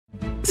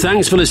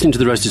Thanks for listening to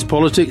The Rest is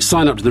Politics.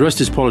 Sign up to The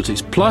Rest is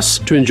Politics Plus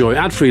to enjoy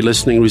ad-free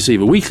listening,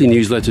 receive a weekly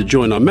newsletter,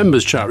 join our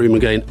members' chat room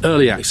and gain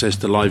early access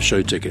to live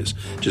show tickets.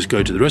 Just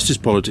go to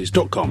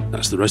therestispolitics.com.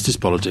 That's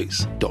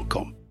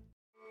therestispolitics.com.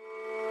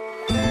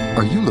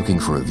 Are you looking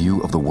for a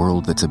view of the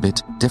world that's a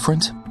bit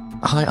different?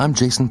 Hi, I'm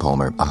Jason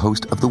Palmer, a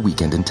host of The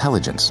Weekend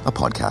Intelligence, a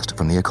podcast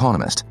from The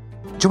Economist.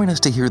 Join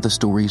us to hear the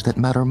stories that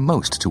matter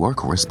most to our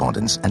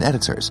correspondents and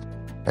editors.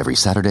 Every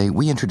Saturday,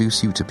 we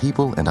introduce you to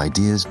people and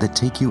ideas that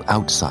take you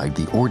outside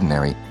the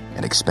ordinary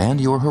and expand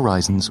your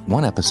horizons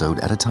one episode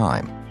at a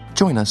time.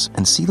 Join us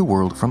and see the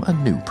world from a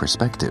new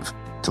perspective.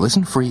 To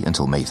listen free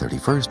until May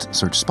 31st,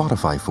 search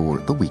Spotify for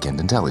The Weekend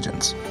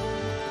Intelligence.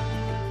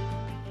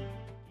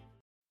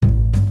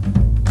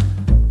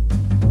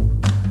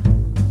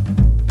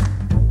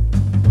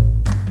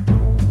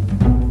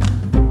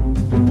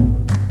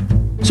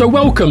 So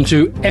welcome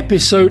to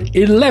episode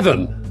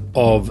 11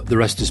 of The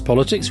Rest is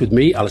Politics with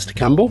me, Alistair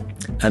Campbell.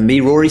 And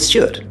me, Rory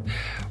Stewart.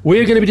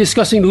 We're going to be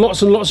discussing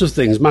lots and lots of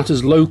things,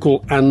 matters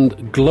local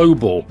and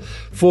global.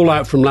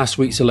 Fallout from last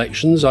week's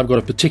elections. I've got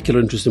a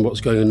particular interest in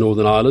what's going on in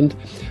Northern Ireland,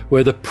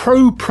 where the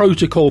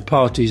pro-protocol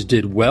parties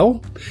did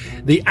well.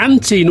 The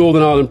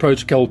anti-Northern Ireland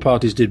protocol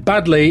parties did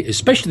badly,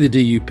 especially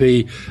the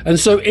DUP. And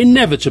so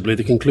inevitably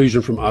the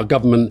conclusion from our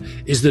government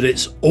is that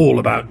it's all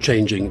about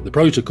changing the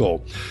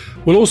protocol.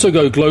 We'll also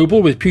go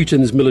global with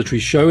Putin's military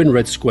show in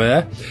Red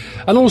Square.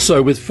 And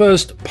also with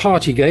first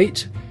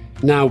Partygate,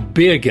 now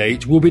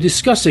Beergate, we'll be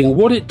discussing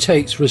what it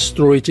takes for a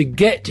story to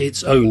get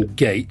its own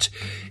gate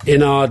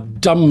in our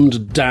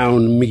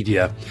dumbed-down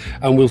media.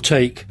 And we'll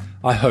take,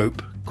 I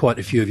hope, quite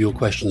a few of your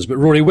questions. But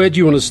Rory, where do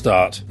you want to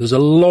start? There's a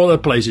lot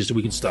of places that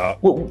we can start.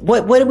 Well,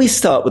 why don't we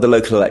start with the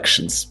local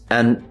elections?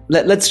 And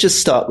let's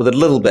just start with a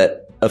little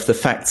bit of the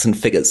facts and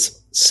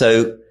figures.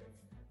 So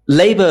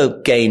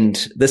Labour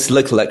gained this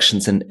local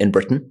elections in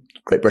Britain,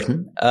 Great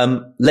Britain.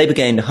 Labour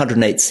gained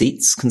 108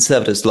 seats.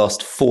 Conservatives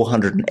lost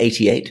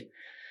 488.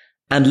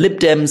 And Lib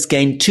Dems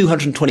gained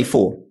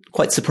 224.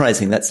 Quite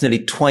surprising. That's nearly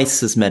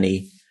twice as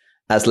many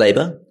as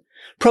Labour.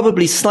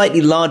 Probably slightly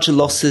larger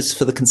losses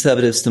for the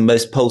Conservatives than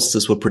most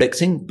pollsters were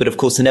predicting. But of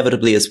course,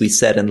 inevitably, as we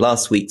said in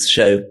last week's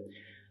show,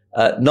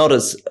 not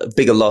as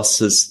big a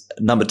loss as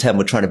Number 10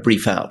 were trying to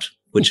brief out,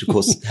 which of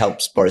course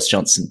helps Boris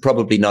Johnson.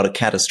 Probably not a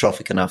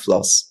catastrophic enough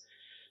loss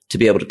to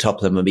be able to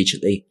topple him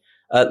immediately.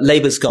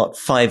 Labour's got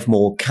 5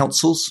 more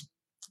councils.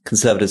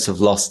 Conservatives have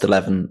lost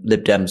 11.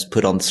 Lib Dems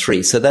put on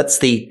 3. So that's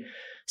the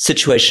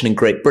situation in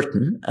Great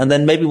Britain. And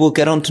then maybe we'll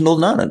get on to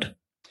Northern Ireland.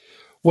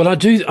 Well, I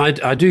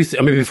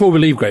mean, before we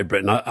leave Great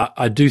Britain,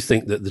 I do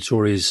think that the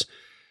Tories'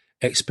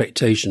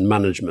 expectation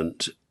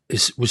management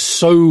was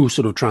so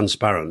sort of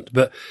transparent,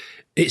 but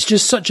it's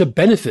just such a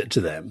benefit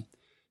to them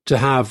to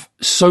have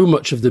so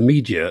much of the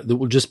media that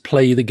will just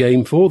play the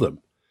game for them.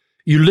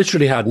 You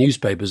literally had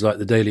newspapers like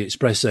the Daily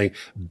Express saying,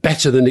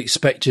 better than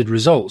expected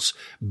results,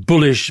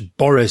 bullish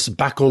Boris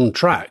back on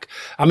track.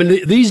 I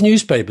mean, these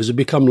newspapers have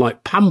become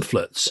like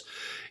pamphlets.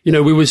 You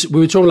know, we were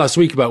talking last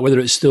week about whether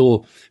it's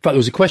still, in fact, there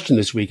was a question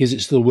this week, is it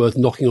still worth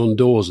knocking on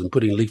doors and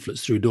putting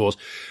leaflets through doors?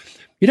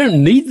 You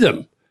don't need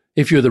them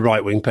if you're the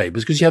right-wing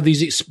papers, because you have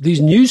these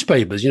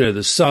newspapers, you know,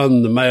 the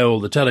Sun, the Mail,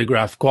 the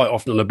Telegraph, quite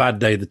often on a bad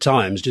day, the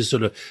Times, just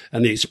sort of,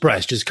 and the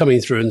Express, just coming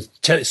through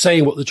and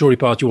saying what the Tory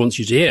party wants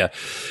you to hear.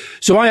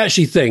 So I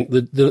actually think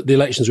that the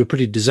elections were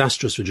pretty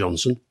disastrous for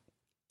Johnson.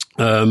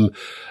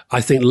 I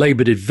think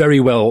Labour did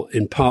very well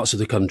in parts of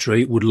the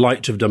country, would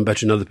like to have done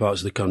better in other parts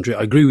of the country.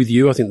 I agree with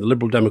you. I think the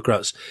Liberal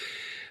Democrats,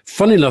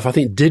 funny enough, I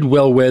think did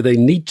well where they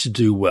need to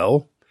do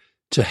well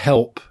to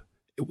help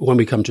when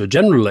we come to a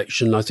general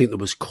election. I think there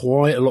was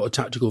quite a lot of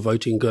tactical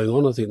voting going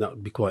on. I think that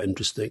would be quite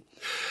interesting.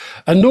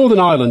 And Northern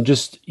Ireland,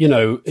 just, you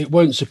know, it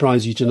won't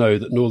surprise you to know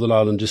that Northern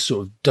Ireland just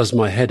sort of does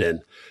my head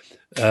in,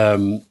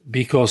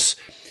 because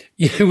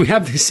you know, we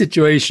have this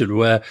situation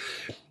where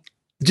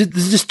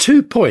there's just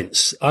 2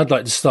 points I'd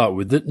like to start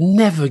with that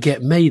never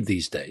get made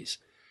these days,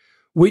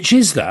 which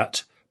is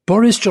that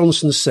Boris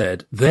Johnson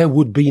said there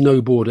would be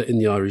no border in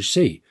the Irish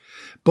Sea.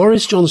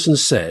 Boris Johnson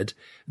said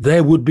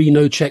there would be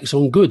no checks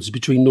on goods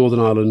between Northern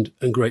Ireland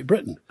and Great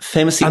Britain.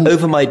 Famously,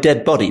 over my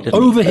dead body, didn't he?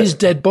 Over his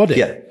dead body.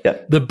 Yeah.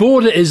 The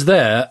border is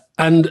there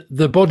and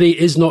the body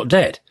is not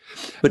dead.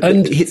 But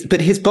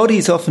his body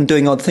is often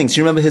doing odd things.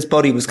 You remember his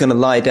body was going to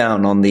lie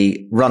down on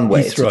the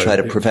runway Heathrow, to try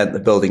to prevent the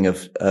building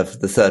of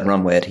the third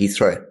runway at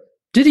Heathrow.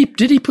 Did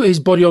he put his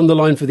body on the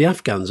line for the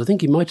Afghans? I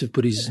think he might have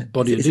put his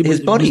body.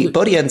 His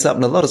body ends up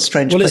in a lot of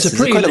strange places.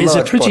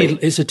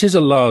 It is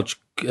a large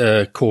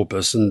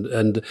corpus,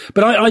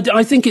 but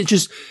I think it's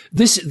just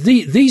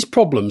these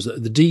problems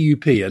that the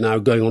DUP are now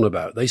going on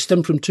about. They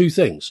stem from 2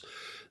 things: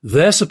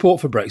 their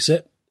support for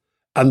Brexit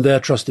and their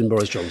trust in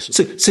Boris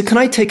Johnson. So can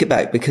I take it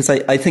back, because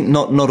I think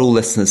not all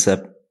listeners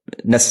are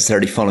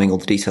necessarily following all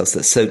the details of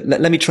this. So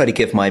let me try to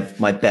give my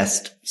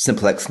best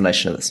simple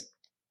explanation of this.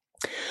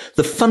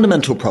 The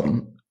fundamental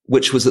problem,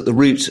 which was at the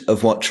root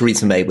of what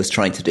Theresa May was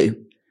trying to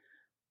do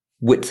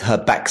with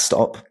her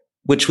backstop,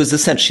 which was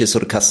essentially a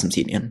sort of customs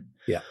union,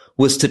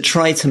 was to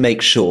try to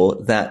make sure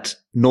that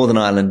Northern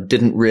Ireland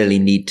didn't really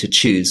need to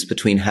choose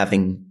between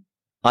having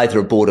either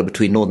a border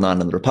between Northern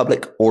Ireland and the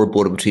Republic or a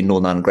border between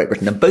Northern Ireland and Great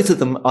Britain. And both of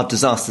them are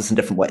disastrous in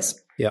different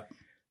ways. Yeah.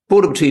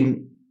 Border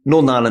between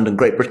Northern Ireland and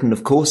Great Britain,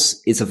 of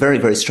course, is a very,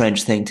 very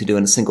strange thing to do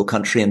in a single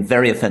country and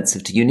very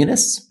offensive to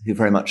unionists who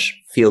very much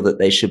feel that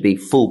they should be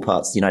full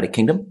parts of the United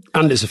Kingdom.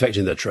 And it's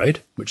affecting their trade,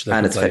 which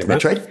they're complaining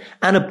about.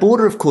 And a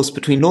border, of course,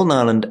 between Northern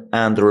Ireland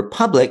and the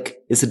Republic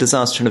is a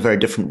disaster in a very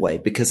different way,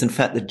 because in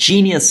fact, the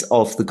genius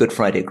of the Good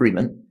Friday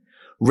Agreement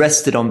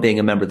rested on being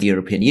a member of the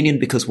European Union,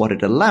 because what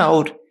it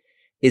allowed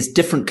is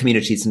different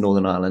communities in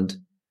Northern Ireland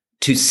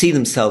to see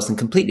themselves in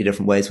completely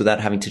different ways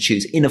without having to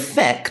choose. In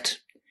effect,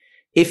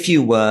 if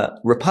you were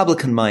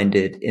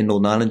Republican-minded in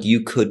Northern Ireland,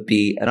 you could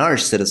be an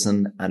Irish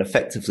citizen and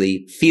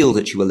effectively feel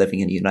that you were living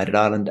in United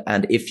Ireland.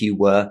 And if you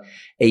were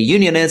a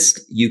unionist,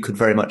 you could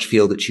very much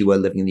feel that you were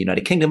living in the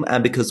United Kingdom.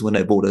 And because there were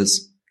no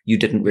borders, you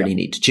didn't really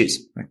need to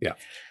choose. Right? Yeah.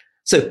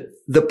 So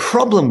the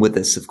problem with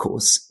this, of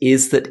course,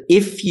 is that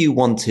if you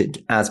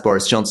wanted, as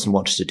Boris Johnson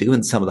wanted to do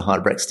and some of the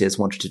hard Brexiteers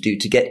wanted to do,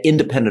 to get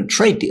independent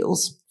trade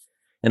deals,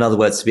 in other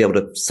words, to be able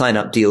to sign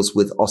up deals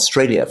with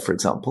Australia, for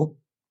example,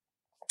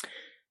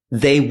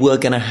 they were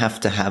going to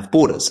have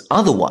borders.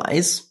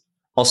 Otherwise,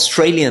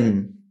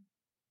 Australian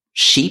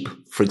sheep,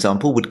 for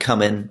example, would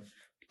come in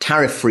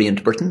tariff-free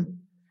into Britain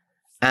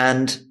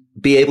and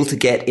be able to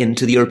get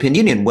into the European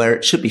Union, where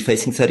it should be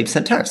facing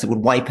 30% tariffs. It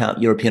would wipe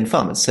out European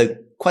farmers. So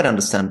quite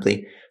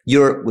understandably,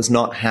 Europe was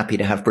not happy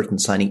to have Britain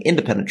signing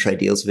independent trade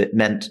deals if it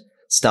meant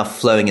stuff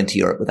flowing into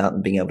Europe without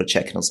them being able to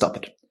check it or stop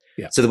it.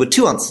 Yeah. So there were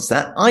two answers to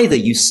that. Either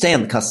you stay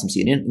on the customs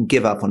union and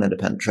give up on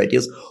independent trade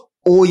deals,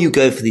 or you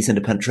go for these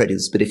independent trade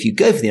deals. But if you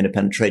go for the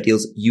independent trade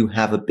deals, you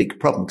have a big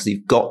problem because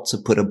you've got to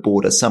put a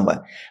border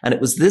somewhere. And it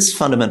was this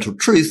fundamental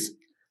truth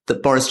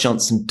that Boris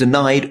Johnson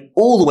denied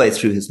all the way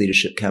through his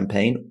leadership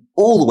campaign,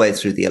 all the way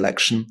through the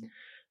election.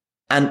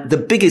 And the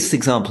biggest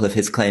example of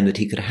his claim that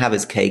he could have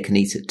his cake and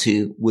eat it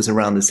too was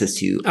around this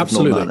issue of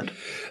Northern Ireland.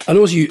 And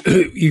also,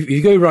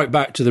 you go right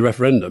back to the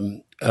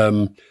referendum.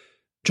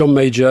 John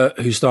Major,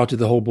 who started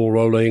the whole ball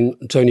rolling,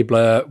 Tony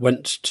Blair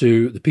went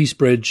to the Peace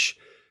Bridge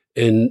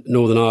in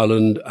Northern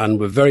Ireland and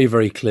were very,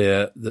 very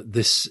clear that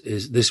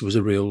this was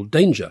a real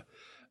danger.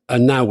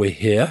 And now we're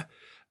here.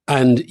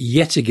 And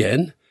yet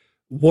again,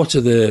 what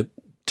are the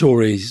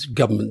Tories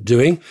government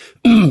doing?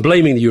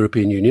 Blaming the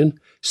European Union,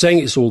 saying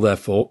it's all their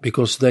fault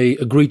because they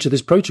agreed to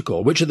this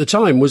protocol, which at the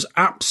time was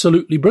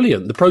absolutely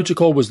brilliant. The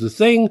protocol was the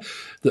thing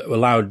that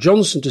allowed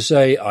Johnson to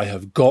say, I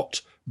have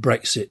got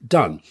Brexit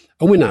done.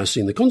 And we're now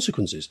seeing the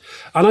consequences.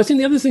 And I think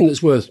the other thing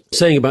that's worth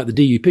saying about the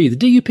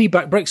DUP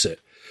backed Brexit.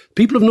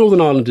 People of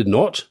Northern Ireland did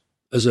not,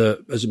 a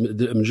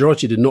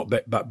majority did not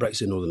back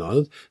Brexit in Northern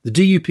Ireland. The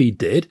DUP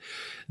did.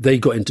 They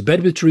got into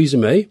bed with Theresa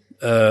May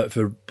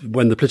for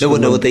when the political.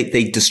 No,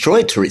 they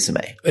destroyed Theresa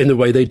May in the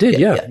way they did.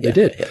 They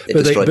did.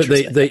 They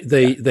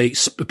They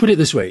put it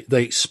this way: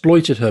 they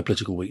exploited her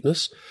political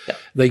weakness. Yeah.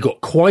 They got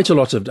quite a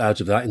lot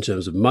out of that in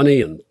terms of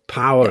money and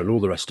power and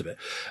all the rest of it.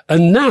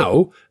 And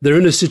now they're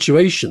in a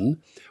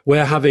situation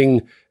where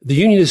the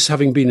unionists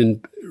having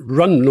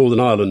run Northern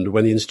Ireland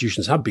when the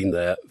institutions have been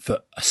there for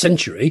a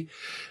century,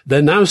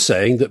 they're now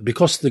saying that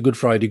because the Good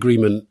Friday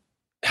Agreement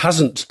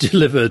hasn't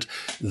delivered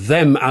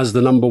them as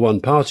the number one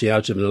party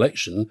out of an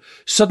election,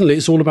 suddenly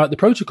it's all about the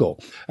protocol.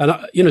 And,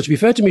 to be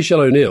fair to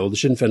Michelle O'Neill, the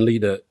Sinn Féin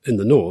leader in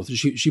the North,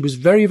 she was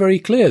very, very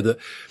clear that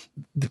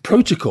the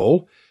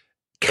protocol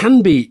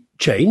can be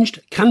changed,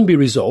 can be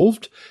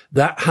resolved.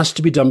 That has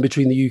to be done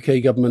between the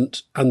UK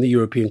government and the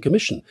European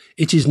Commission.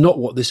 It is not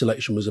what this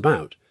election was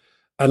about.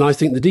 And I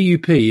think the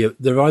DUP,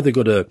 they've either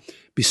got to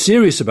be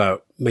serious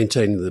about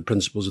maintaining the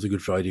principles of the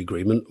Good Friday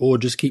Agreement or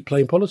just keep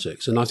playing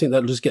politics. And I think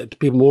that'll just get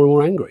people more and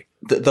more angry.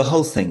 The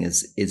whole thing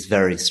is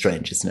very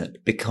strange, isn't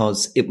it?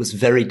 Because it was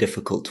very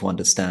difficult to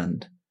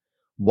understand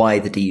why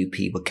the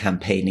DUP were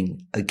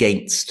campaigning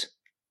against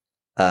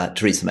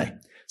Theresa May.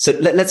 So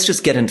let's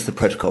just get into the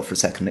protocol for a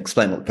second and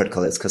explain what the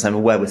protocol is, because I'm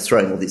aware we're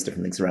throwing all these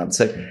different things around.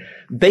 So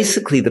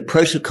basically the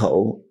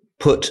protocol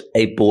put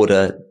a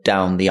border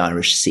down the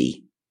Irish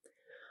Sea.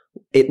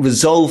 It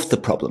resolved the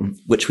problem,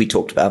 which we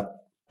talked about,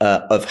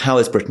 of how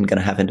is Britain going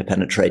to have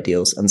independent trade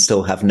deals and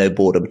still have no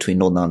border between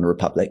Northern Ireland and the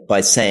Republic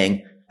by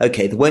saying,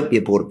 okay, there won't be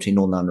a border between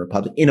Northern Ireland and the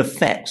Republic. In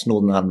effect,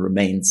 Northern Ireland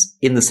remains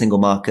in the single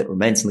market,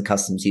 remains in the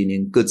customs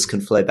union. Goods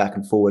can flow back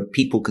and forward.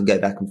 People can go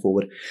back and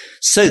forward.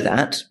 So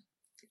that,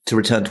 to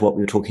return to what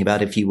we were talking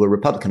about, if you were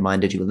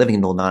Republican-minded, you were living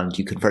in Northern Ireland,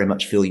 you could very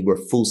much feel you were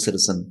a full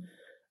citizen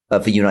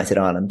of a united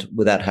Ireland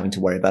without having to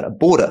worry about a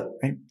border,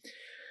 right?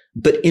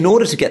 But in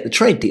order to get the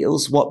trade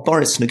deals, what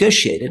Boris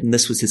negotiated, and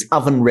this was his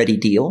oven-ready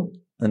deal,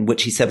 and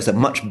which he said was a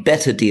much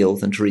better deal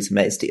than Theresa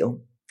May's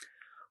deal,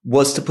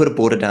 was to put a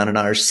border down an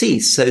Irish Sea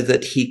so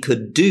that he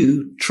could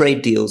do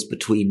trade deals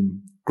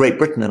between Great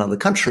Britain and other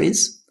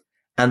countries,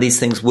 and these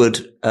things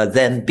would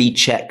then be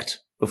checked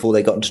before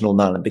they got into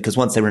Northern Ireland, because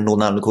once they were in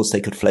Northern Ireland, of course, they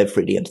could flow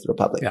freely into the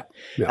Republic. Yeah.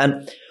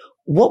 And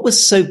what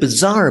was so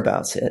bizarre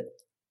about it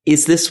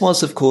is this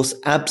was, of course,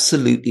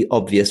 absolutely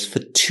obvious for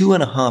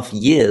 2.5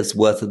 years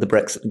worth of the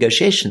Brexit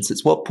negotiations.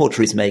 It's what poor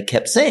Theresa May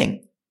kept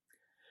saying.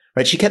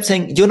 right? She kept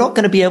saying, you're not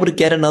going to be able to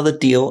get another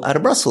deal out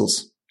of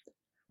Brussels.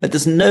 Like,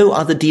 there's no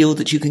other deal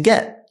that you can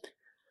get.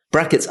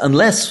 Brackets,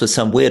 unless for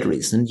some weird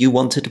reason you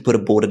wanted to put a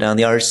border down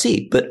the Irish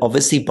Sea. But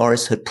obviously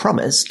Boris had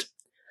promised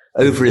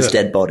over his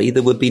dead body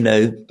there would be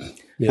no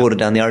border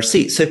down the Irish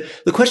Sea. So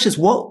the question is,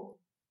 what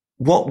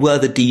were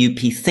the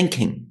DUP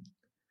thinking?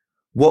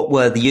 What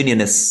were the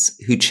unionists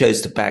who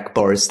chose to back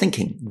Boris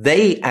thinking?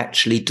 They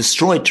actually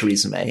destroyed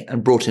Theresa May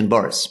and brought in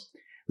Boris. It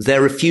was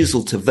their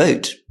refusal to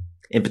vote,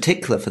 in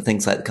particular for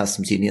things like the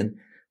customs union,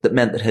 that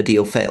meant that her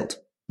deal failed.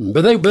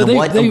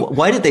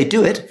 Why did they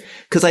do it?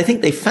 Because I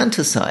think they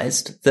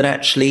fantasized that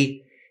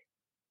actually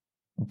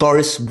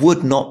Boris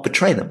would not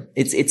betray them.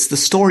 It's the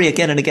story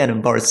again and again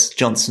in Boris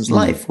Johnson's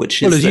life,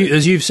 which is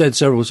as you've said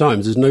several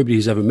times, there's nobody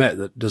he's ever met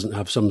that doesn't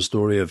have some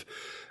story of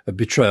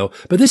betrayal.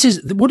 But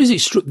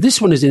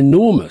this one is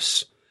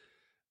enormous,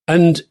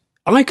 and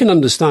I can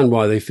understand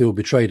why they feel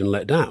betrayed and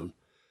let down.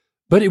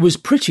 But it was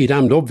pretty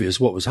damned obvious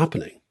what was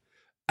happening.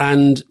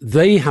 And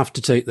they have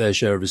to take their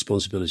share of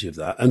responsibility of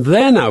that. And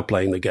they're now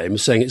playing the game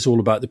of saying it's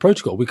all about the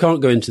protocol. We can't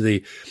go into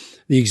the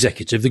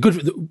executive.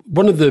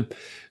 One of the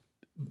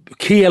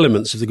key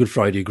elements of the Good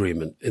Friday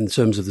Agreement in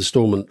terms of the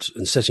Stormont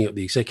and setting up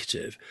the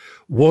executive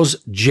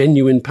was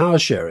genuine power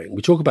sharing.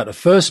 We talk about a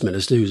first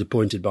minister who's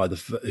appointed by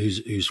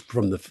who's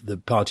from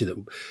the party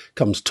that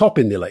comes top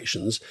in the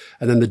elections,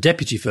 and then the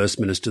deputy first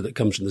minister that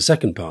comes from the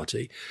second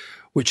party,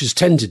 which has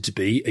tended to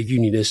be a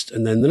unionist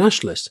and then the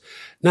nationalist.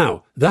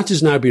 Now, that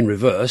has now been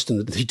reversed, and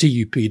the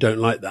DUP don't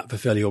like that for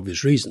fairly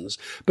obvious reasons.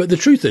 But the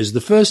truth is,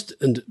 the first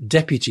and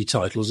deputy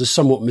titles are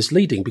somewhat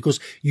misleading because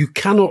you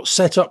cannot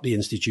set up the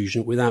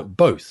institution without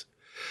both.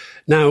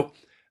 Now,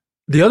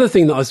 the other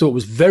thing that I thought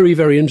was very,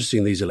 very interesting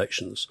in these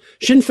elections,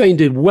 Sinn Féin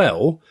did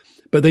well,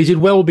 but they did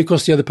well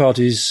because the other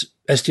parties,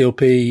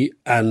 SDLP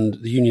and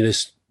the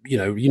unionists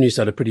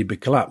had a pretty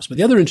big collapse. But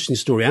the other interesting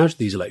story out of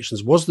these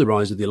elections was the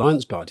rise of the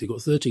Alliance Party. It got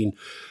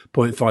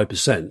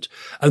 13.5%.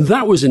 And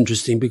that was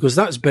interesting because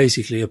that's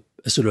basically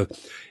a sort of,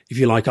 if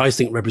you like, I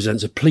think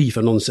represents a plea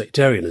for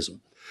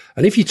non-sectarianism.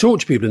 And if you talk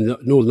to people in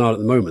Northern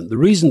Ireland at the moment, the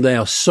reason they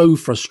are so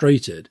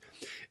frustrated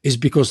is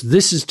because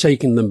this has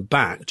taken them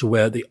back to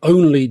where the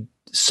only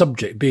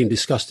subject being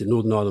discussed in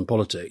Northern Ireland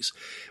politics,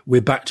 we're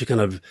back to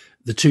kind of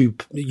the two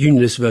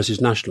unionists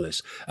versus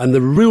nationalists. And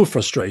the real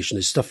frustration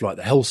is stuff like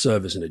the health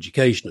service and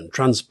education and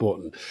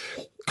transport and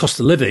cost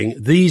of living.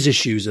 These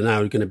issues are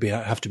now going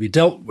to have to be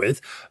dealt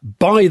with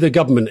by the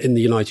government in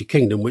the United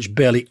Kingdom, which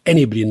barely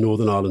anybody in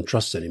Northern Ireland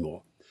trusts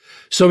anymore.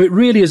 So it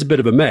really is a bit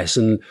of a mess.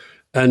 And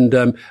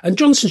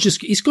Johnson's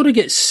he's got to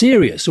get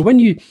serious. So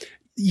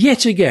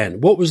yet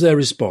again, what was their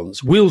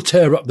response? We'll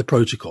tear up the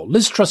protocol.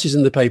 Liz Truss is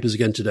in the papers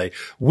again today.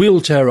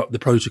 We'll tear up the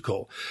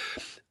protocol.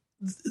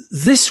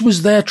 This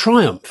was their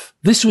triumph.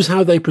 This was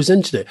how they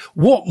presented it.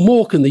 What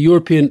more can I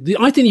think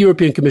the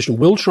European Commission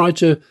will try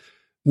to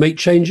make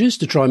changes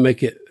to try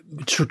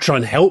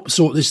and help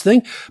sort this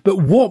thing. But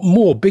what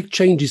more big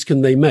changes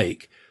can they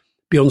make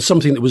beyond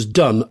something that was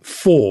done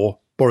for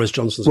Boris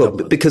Johnson's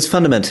government? Because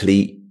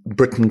fundamentally,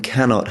 Britain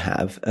cannot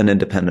have an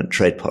independent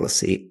trade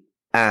policy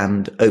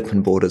and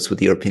open borders with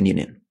the European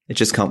Union. It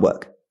just can't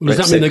work. Well,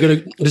 does that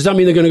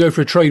mean they're going to go for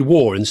a trade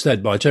war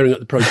instead by tearing up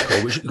the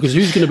protocol? Because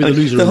who's going to be the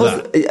loser of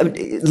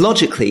that?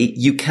 Logically,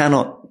 you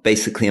cannot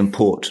basically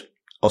import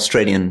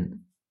Australian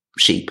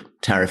sheep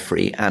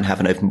tariff-free and have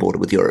an open border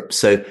with Europe.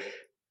 So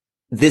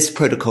this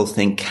protocol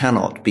thing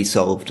cannot be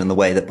solved in the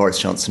way that Boris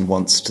Johnson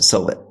wants to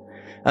solve it.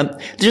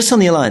 Just on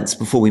the alliance,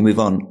 before we move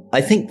on,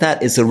 I think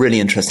that is a really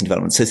interesting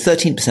development. So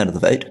 13% of the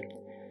vote.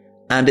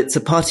 And it's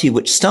a party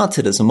which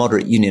started as a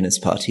moderate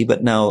unionist party,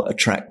 but now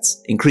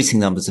attracts increasing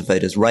numbers of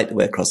voters right the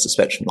way across the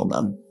spectrum on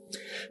them.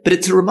 But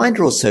it's a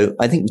reminder also,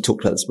 I think we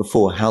talked about this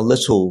before, how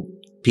little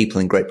people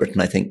in Great Britain,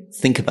 I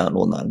think about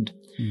Northern Ireland.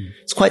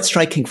 It's quite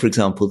striking, for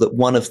example, that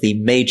one of the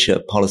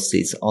major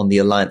policies on the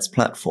Alliance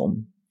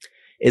platform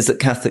is that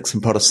Catholics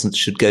and Protestants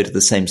should go to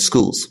the same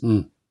schools.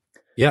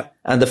 Yeah.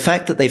 And the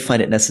fact that they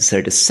find it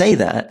necessary to say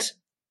that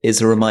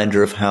is a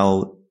reminder of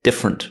how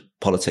different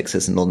politics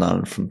is in Northern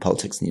Ireland from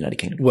politics in the United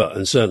Kingdom. Well,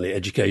 and certainly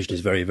education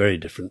is very, very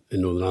different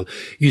in Northern Ireland.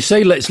 You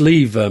say, let's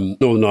leave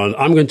Northern Ireland.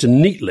 I'm going to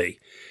neatly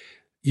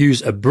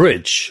use a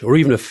bridge or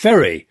even a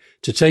ferry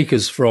to take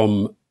us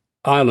from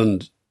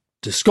Ireland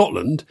to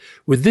Scotland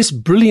with this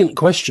brilliant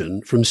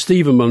question from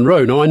Stephen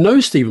Munro. Now, I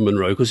know Stephen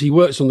Munro because he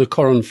works on the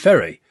Corran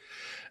Ferry,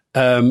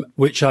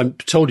 which I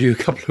told you a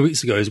couple of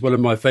weeks ago is one of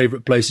my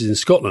favourite places in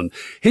Scotland.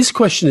 His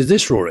question is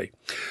this, Rory.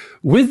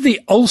 With the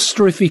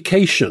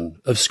Ulsterification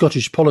of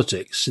Scottish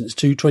politics since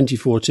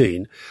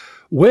 2014,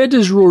 where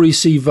does Rory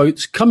see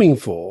votes coming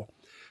for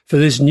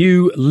this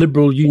new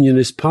Liberal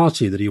Unionist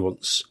party that he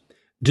wants?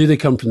 Do they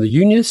come from the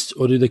Unionists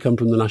or do they come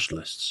from the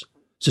Nationalists?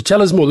 So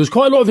tell us more. There's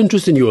quite a lot of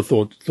interest in your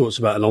thoughts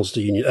about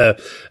an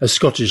a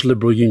Scottish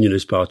Liberal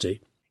Unionist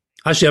party.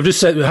 Actually, I've just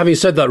said, having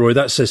said that, Rory,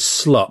 that says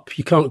SLUP.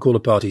 You can't call a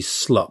party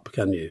SLUP,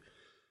 can you?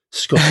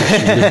 Scottish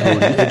Liberal.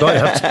 You might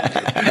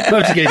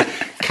have to get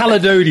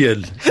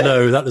Caledonian.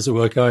 No, that doesn't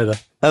work either.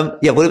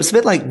 Yeah, well, it was a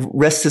bit like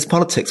rest is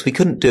politics. We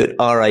couldn't do it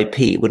RIP.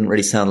 It wouldn't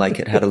really sound like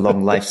it had a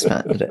long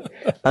lifespan, did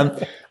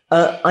it?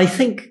 I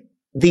think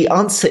the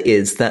answer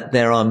is that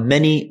there are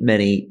many,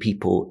 many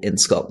people in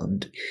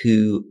Scotland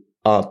who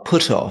are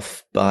put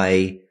off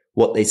by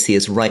what they see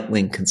as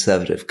right-wing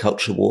conservative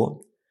culture war,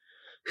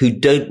 who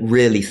don't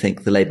really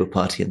think the Labour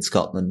Party in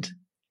Scotland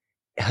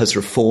has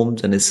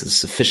reformed and is a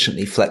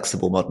sufficiently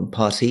flexible modern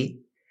party,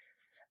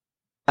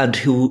 and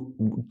who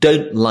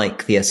don't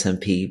like the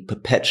SNP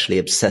perpetually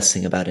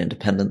obsessing about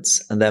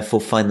independence and therefore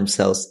find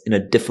themselves in a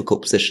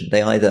difficult position.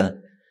 They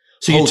either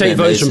So you take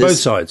votes from both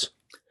sides?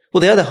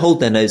 Well, they either hold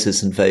their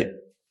noses and vote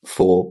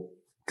for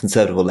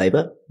Conservative or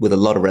Labour with a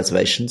lot of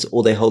reservations,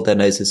 or they hold their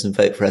noses and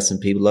vote for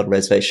SNP with a lot of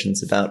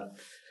reservations about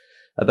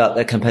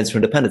their campaigns for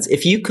independence.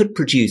 If you could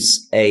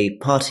produce a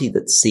party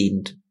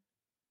that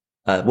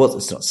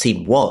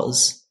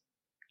was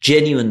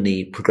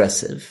genuinely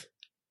progressive,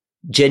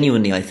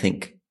 genuinely, I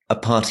think, a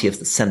party of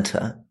the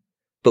centre,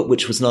 but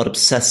which was not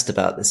obsessed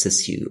about this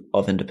issue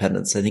of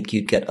independence, I think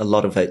you'd get a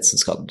lot of votes in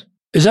Scotland.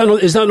 Is that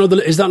not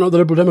the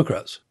Liberal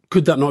Democrats?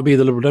 Could that not be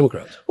the Liberal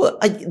Democrats? Well,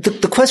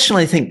 the question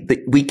I think that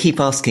we keep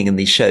asking in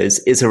these shows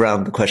is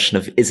around the question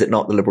of, is it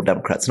not the Liberal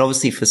Democrats? And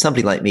obviously for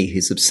somebody like me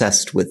who's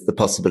obsessed with the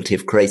possibility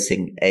of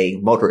creating a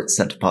moderate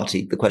centre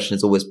party, the question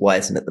is always, why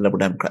isn't it the Liberal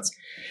Democrats?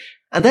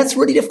 And that's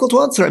really difficult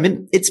to answer. I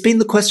mean, it's been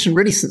the question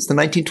really since the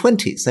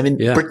 1920s. I mean,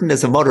 Britain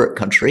is a moderate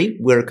country.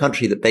 We're a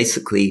country that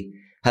basically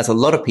has a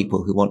lot of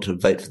people who want to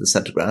vote for the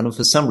centre ground. And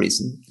for some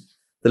reason,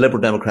 the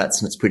Liberal Democrats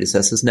and its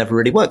predecessors never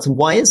really worked. And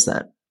why is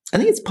that? I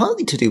think it's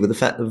partly to do with the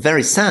fact that,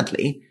 very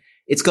sadly,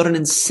 it's got an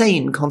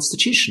insane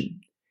constitution.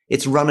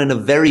 It's run in a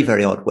very,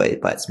 very odd way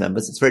by its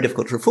members. It's very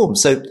difficult to reform.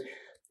 So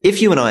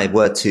if you and I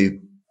were to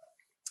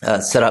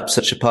set up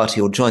such a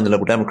party or join the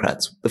Liberal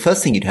Democrats, the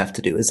first thing you'd have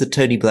to do is a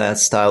Tony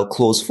Blair-style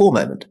Clause 4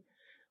 moment,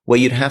 where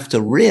you'd have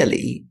to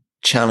really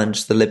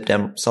challenge the Lib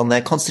Dems on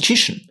their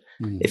constitution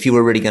if you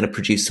were really going to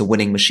produce a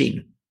winning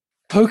machine.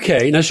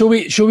 Okay, now shall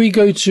we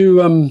go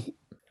to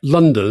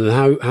London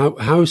and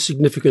how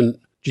significant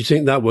do you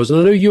think that was?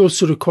 And I know you're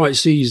sort of quite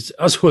seized,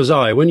 as was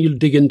I, when you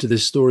dig into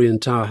this story in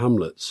Tower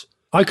Hamlets.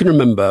 I can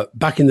remember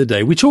back in the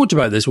day, we talked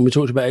about this when we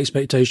talked about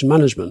expectation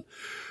management,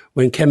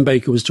 when Ken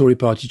Baker was Tory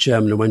party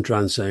chairman and went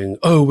around saying,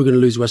 oh, we're going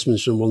to lose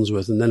Westminster and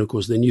Wandsworth. And then, of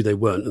course, they knew they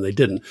weren't and they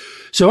didn't.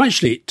 So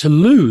actually, to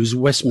lose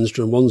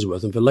Westminster and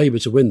Wandsworth and for Labour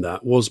to win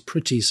that was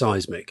pretty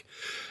seismic.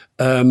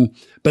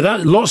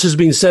 But lots has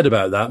been said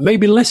about that.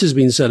 Maybe less has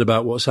been said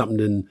about what's happened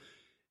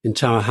in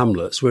Tower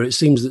Hamlets, where it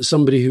seems that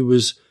somebody who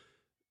was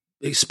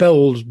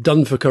expelled,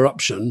 done for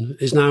corruption,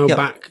 is now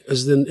back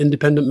as the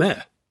independent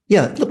mayor.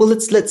 Yeah, well,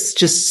 let's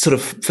just sort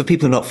of, for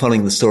people who are not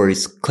following the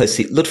stories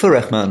closely, Lutfur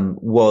Rahman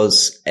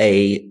was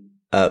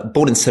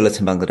born in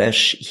Sylhet in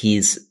Bangladesh.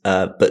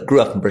 But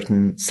grew up in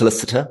Britain,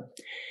 solicitor.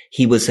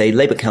 He was a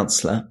Labour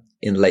councillor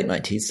in the late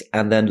 90s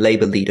and then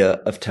Labour leader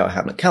of Tower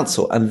Hamlet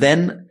Council. And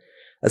then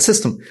a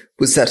system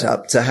was set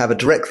up to have a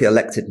directly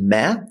elected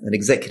mayor, an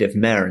executive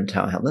mayor in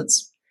Tower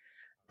Hamlets.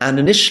 And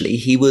initially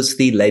he was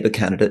the Labour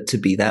candidate to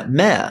be that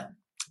mayor.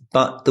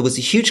 But there was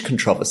a huge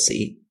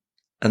controversy,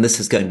 and this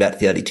is going back to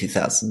the early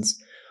 2000s,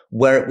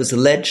 where it was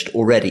alleged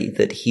already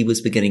that he was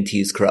beginning to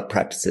use corrupt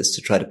practices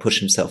to try to push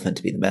himself in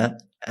to be the mayor,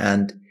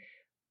 and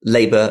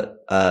Labour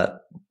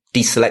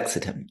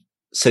deselected him.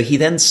 So he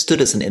then stood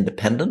as an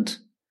independent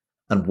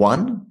and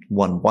won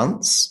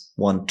once,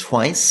 won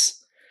twice.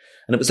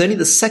 And it was only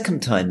the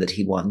second time that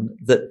he won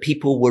that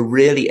people were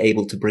really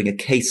able to bring a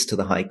case to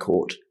the High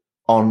Court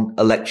on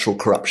electoral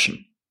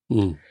corruption.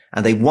 And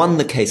they won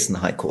the case in the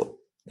High Court.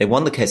 They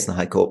won the case in the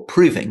High Court,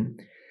 proving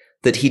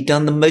that he'd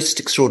done the most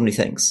extraordinary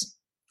things.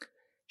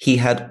 He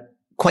had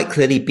quite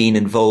clearly been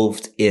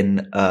involved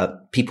in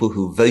people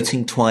who were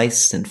voting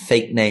twice and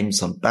fake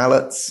names on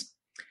ballots.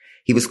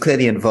 He was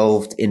clearly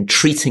involved in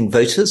treating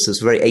voters.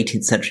 There's a very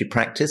 18th century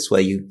practice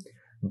where you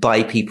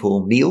buy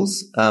people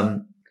meals.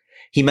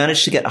 He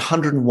managed to get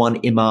 101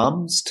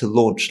 imams to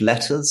launch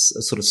letters,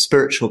 a sort of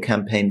spiritual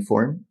campaign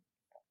for him.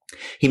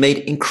 He made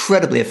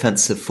incredibly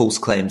offensive false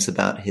claims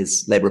about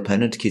his Labour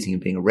opponent, accusing him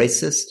of being a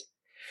racist.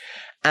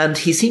 And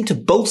he seemed to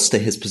bolster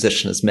his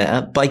position as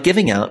mayor by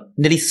giving out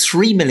nearly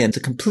 3 million to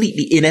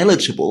completely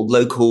ineligible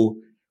local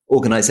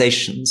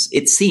organizations,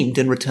 it seemed,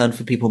 in return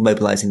for people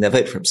mobilizing their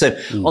vote for him. So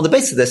on the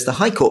basis of this, the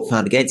High Court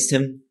found against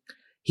him.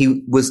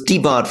 He was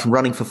debarred from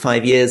running for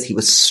 5 years. He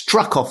was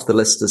struck off the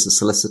list as a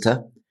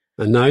solicitor.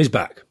 And now he's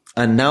back.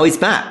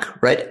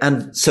 Right?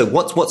 And so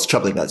what's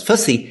troubling about this?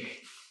 Firstly,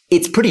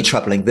 it's pretty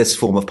troubling, this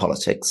form of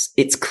politics.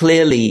 It's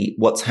clearly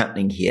what's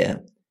happening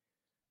here.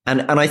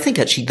 And I think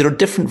actually there are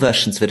different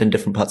versions of it in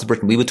different parts of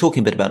Britain. We were talking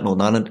a bit about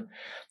Northern Ireland.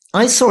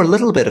 I saw a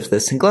little bit of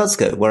this in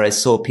Glasgow, where I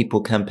saw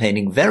people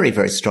campaigning very,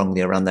 very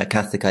strongly around their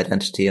Catholic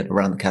identity and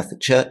around the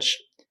Catholic Church,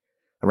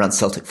 around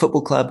Celtic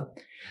Football Club.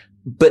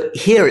 But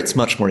here it's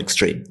much more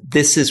extreme.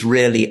 This is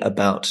really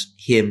about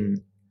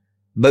him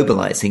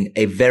mobilizing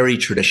a very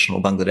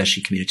traditional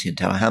Bangladeshi community in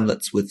Tower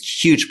Hamlets with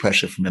huge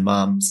pressure from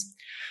imams,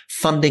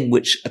 funding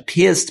which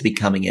appears to be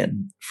coming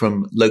in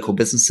from local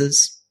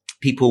businesses,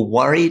 people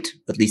worried,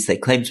 at least they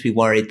claim to be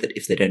worried, that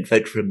if they don't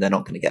vote for him, they're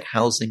not going to get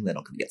housing, they're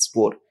not going to get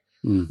support.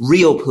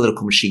 Real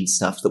political machine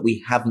stuff that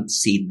we haven't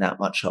seen that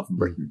much of in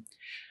Britain.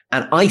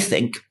 And I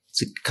think,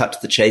 to cut to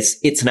the chase,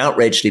 it's an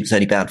outrage that he was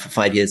only banned for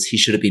 5 years. He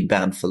should have been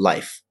banned for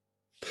life.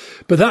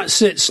 But that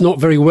sits not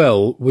very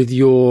well with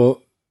your...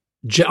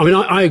 I mean,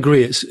 I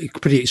agree it's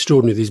pretty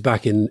extraordinary that he's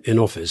back in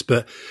office,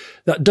 but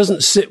that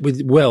doesn't sit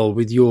well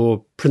with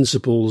your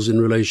principles in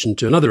relation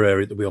to another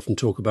area that we often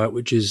talk about,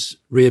 which is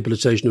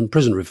rehabilitation and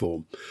prison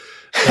reform.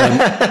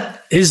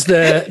 Is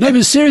there... No,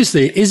 but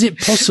seriously, is it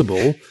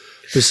possible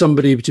for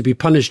somebody to be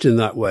punished in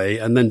that way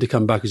and then to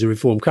come back as a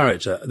reformed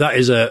character? That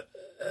is a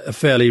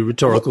fairly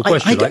rhetorical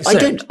question.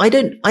 I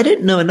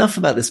don't know enough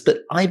about this, but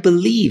I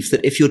believe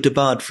that if you're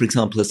debarred, for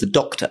example, as a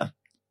doctor,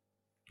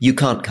 you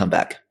can't come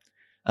back.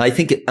 I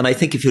think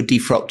if you're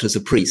defrocked as a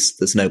priest,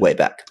 there's no way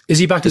back. Is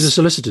he back as a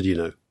solicitor, do you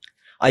know?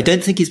 I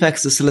don't think he's back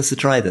as a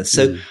solicitor either.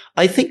 So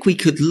I think we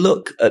could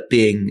look at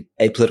being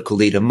a political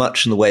leader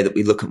much in the way that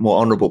we look at more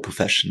honourable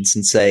professions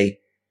and say,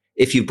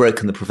 if you've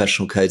broken the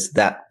professional codes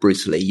that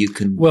brutally, you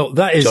can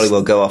jolly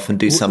well go off and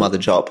do some other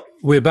job.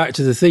 We're back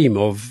to the theme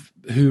of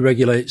who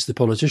regulates the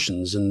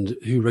politicians and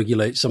who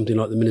regulates something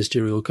like the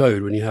ministerial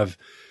code when you have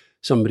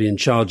somebody in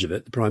charge of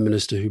it, the Prime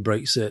Minister, who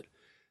breaks it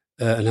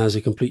and has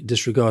a complete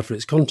disregard for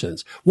its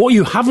contents. What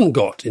you haven't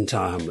got in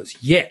Tower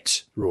Hamlets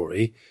yet,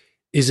 Rory,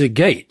 is a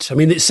gate. I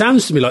mean, it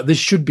sounds to me like this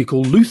should be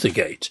called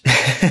Luthergate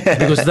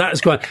because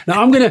that's quite...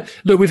 Now,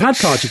 look, we've had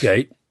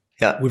Partygate.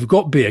 Yeah. We've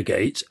got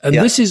Beergate, and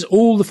this is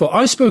all the fault.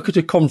 I spoke at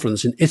a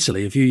conference in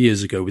Italy a few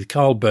years ago with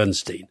Carl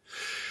Bernstein.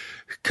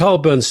 Carl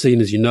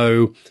Bernstein, as you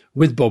know,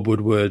 with Bob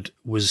Woodward,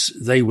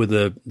 they were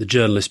the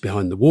journalist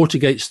behind the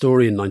Watergate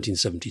story in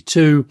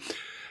 1972.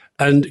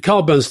 And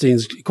Carl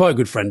Bernstein's quite a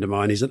good friend of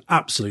mine. He's an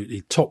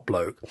absolutely top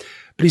bloke.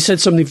 But he said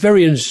something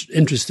very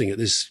interesting at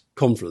this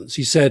conference.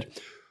 He said,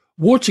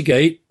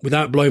 Watergate,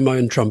 without blowing my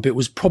own trumpet,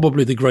 was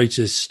probably the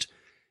greatest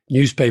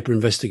newspaper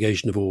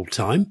investigation of all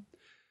time.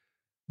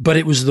 But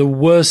it was the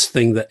worst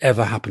thing that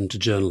ever happened to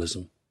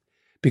journalism.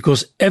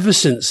 Because ever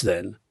since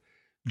then,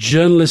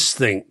 journalists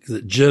think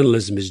that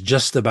journalism is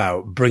just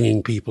about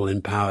bringing people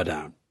in power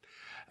down.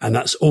 And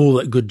that's all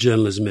that good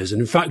journalism is.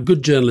 And in fact,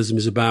 good journalism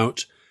is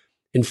about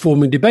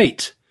informing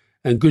debate.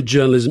 And good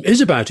journalism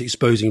is about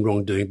exposing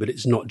wrongdoing, but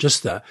it's not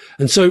just that.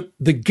 And so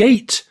the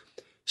gate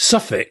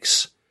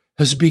suffix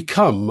has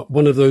become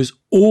one of those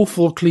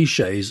awful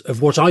cliches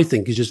of what I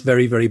think is just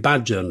very, very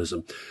bad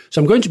journalism.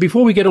 So I'm going to,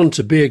 before we get on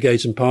to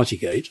Beergate and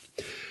Partygate,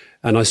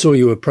 and I saw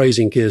you were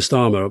praising Keir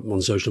Starmer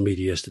on social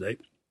media yesterday,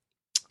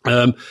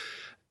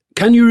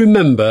 can you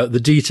remember the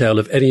detail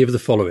of any of the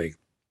following?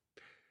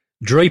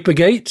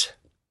 Drapergate,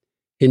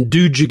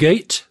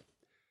 Hindujagate,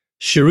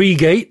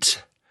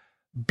 Sherigate,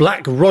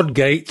 Black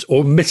Rodgate,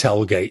 or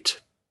Mittelgate?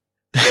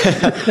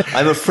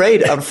 I'm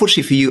afraid,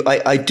 unfortunately for you,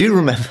 I do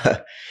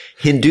remember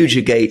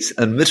Hindujagate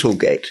and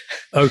Mittelgate.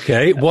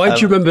 Okay. Why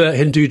do you remember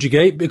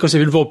Hindujagate? Because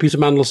it involved Peter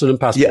Mandelson and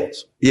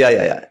passports.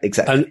 Yeah,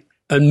 exactly.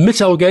 And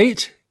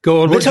Mittelgate?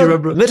 Go on, what do you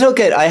remember?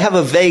 Mittelgate, I have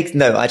a vague,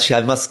 no,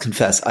 actually, I must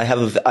confess,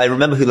 I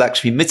remember who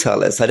Lakshmi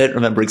Mittal is. I don't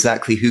remember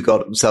exactly who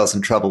got themselves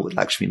in trouble with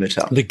Lakshmi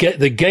Mittal.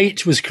 The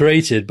gate was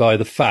created by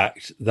the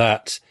fact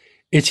that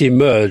it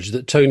emerged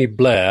that Tony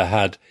Blair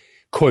had,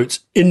 quote,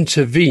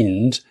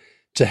 intervened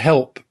to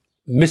help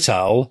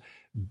Mittal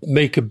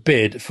make a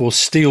bid for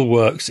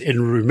steelworks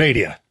in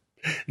Romania.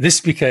 This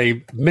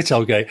became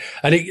Mittelgate,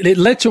 and it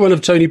led to one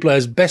of Tony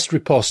Blair's best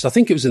riposts. I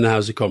think it was in the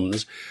House of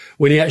Commons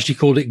when he actually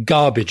called it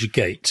Garbage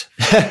Gate.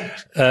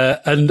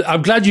 And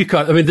I'm glad you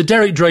can't. I mean, the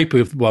Derek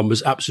Draper one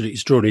was absolutely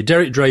extraordinary.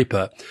 Derek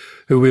Draper,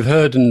 who we've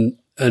heard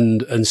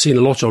and seen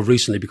a lot of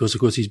recently, because of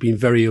course he's been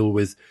very ill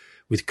with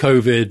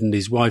COVID, and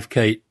his wife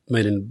Kate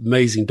made an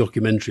amazing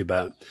documentary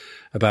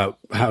about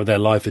how their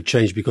life had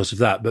changed because of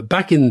that. But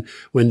back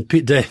when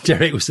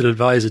Derek was an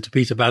advisor to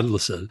Peter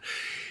Mandelson,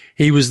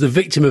 he was the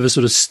victim of a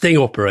sort of sting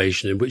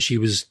operation in which he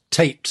was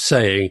taped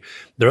saying,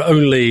 there are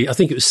only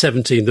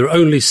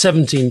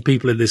 17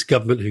 people in this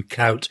government who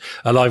count,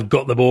 and I've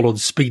got them all on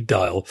speed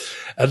dial.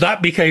 And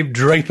that became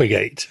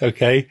Drapergate.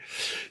 Okay.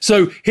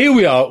 So here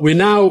we are.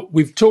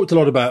 We've talked a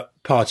lot about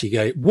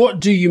Partygate. What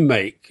do you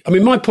make? I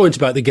mean, my point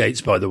about the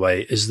gates, by the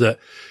way, is that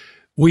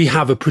we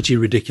have a pretty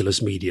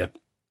ridiculous media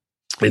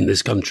in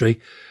this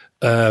country.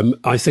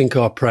 I think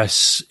our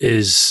press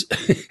is,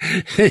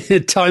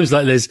 at times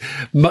like this,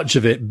 much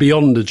of it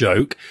beyond a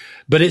joke,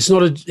 but it's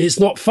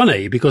not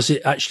funny, because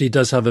it actually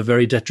does have a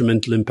very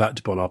detrimental impact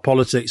upon our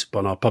politics,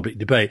 upon our public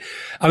debate.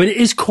 I mean, it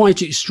is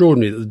quite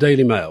extraordinary that the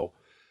Daily Mail,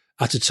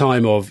 at a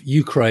time of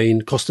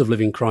Ukraine, cost of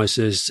living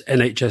crisis,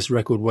 NHS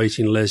record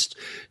waiting list,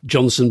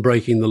 Johnson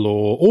breaking the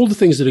law, all the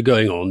things that are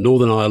going on,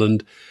 Northern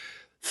Ireland,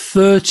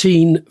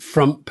 13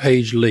 front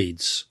page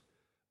leads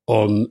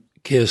on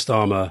Keir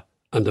Starmer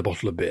and a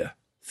bottle of beer.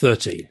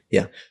 13.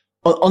 Yeah.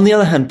 On the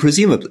other hand,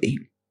 presumably,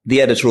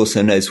 the editor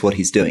also knows what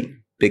he's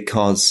doing,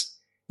 because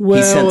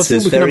he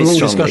senses very strongly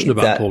discussion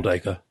about Paul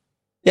Dacre.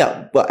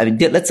 Yeah. Well, I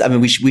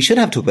mean, we should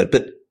have talked about it,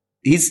 but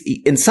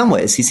in some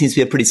ways, he seems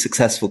to be a pretty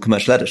successful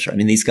commercial editor. I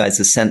mean, these guys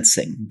are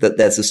sensing that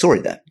there's a story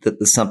there, that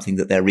there's something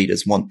that their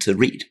readers want to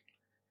read.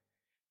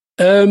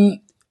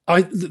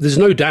 There's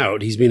no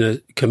doubt he's been a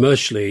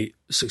commercially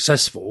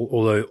successful,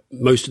 although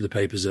most of the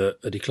papers are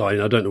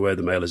declining. I don't know where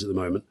the Mail is at the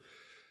moment.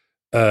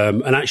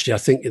 And actually, I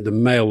think the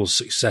Mail's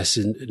success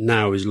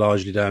now is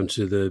largely down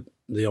to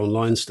the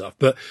online stuff.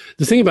 But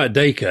the thing about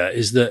Dacre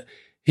is that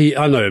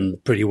I know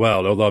him pretty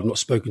well, although I've not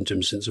spoken to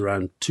him since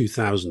around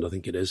 2000, I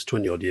think it is,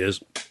 20 odd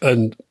years.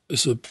 And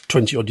it's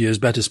 20 odd years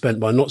better spent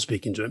by not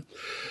speaking to him.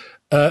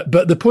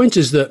 But the point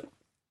is that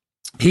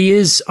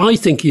I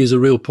think he is a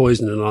real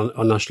poison in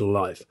our national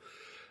life.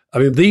 I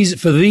mean,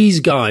 for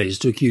these guys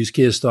to accuse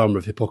Keir Starmer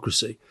of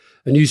hypocrisy,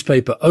 a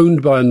newspaper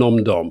owned by a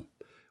nom-dom,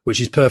 which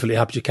is perfectly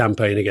happy to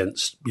campaign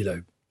against,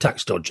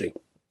 tax dodging,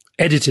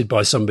 edited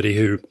by somebody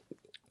who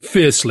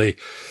fiercely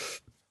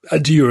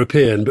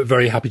anti-European, but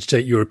very happy to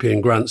take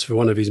European grants for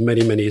one of his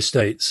many, many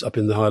estates up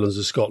in the Highlands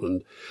of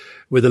Scotland,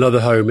 with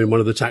another home in one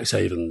of the tax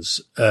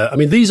havens. I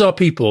mean, these are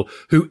people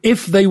who,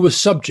 if they were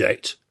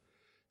subject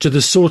to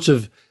the sort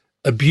of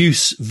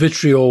abuse,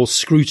 vitriol,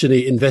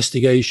 scrutiny,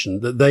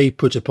 investigation that they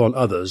put upon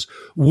others,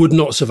 would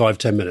not survive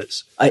 10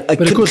 minutes. But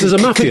of course, there's a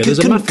mafia.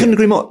 Couldn't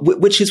agree more,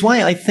 which is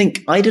why I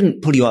think I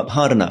didn't pull you up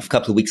hard enough a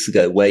couple of weeks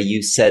ago, where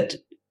you said,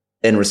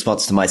 in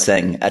response to my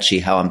saying, actually,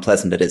 how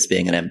unpleasant it is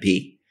being an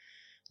MP,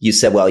 you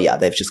said, well, yeah,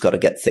 they've just got to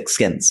get thick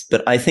skins.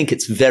 But I think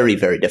it's very,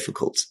 very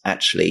difficult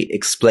actually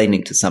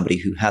explaining to somebody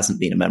who hasn't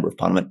been a member of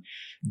parliament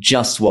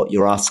just what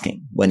you're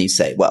asking when you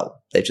say,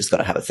 well, they've just got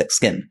to have a thick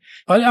skin.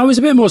 I was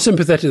a bit more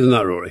sympathetic than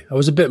that, Rory. I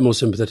was a bit more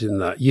sympathetic than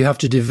that. You have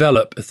to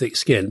develop a thick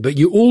skin. But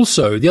you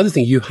also, the other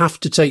thing, you have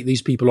to take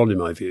these people on, in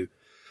my view.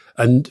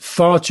 And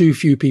far too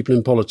few people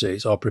in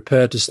politics are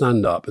prepared to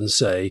stand up and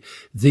say,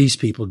 these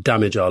people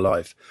damage our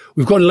life.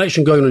 We've got an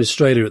election going on in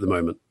Australia at the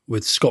moment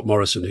with Scott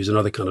Morrison, who's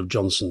another kind of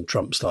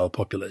Johnson-Trump-style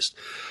populist.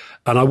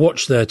 And I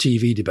watched their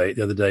TV debate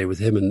the other day with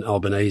him and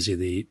Albanese,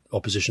 the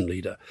opposition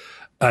leader.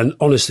 And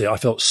honestly, I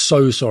felt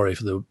so sorry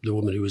for the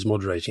woman who was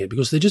moderating it,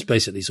 because they just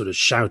basically sort of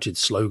shouted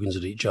slogans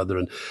at each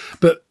other.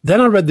 But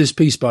then I read this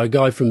piece by a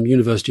guy from the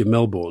University of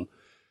Melbourne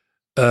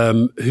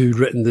who'd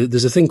written,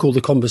 there's a thing called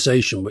The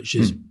Conversation, which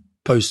is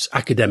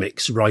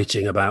post-academics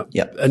writing about.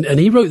 Yep. And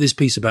he wrote this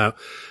piece about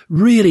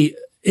really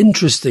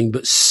interesting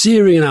but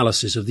searing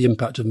analysis of the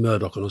impact of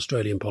Murdoch on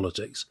Australian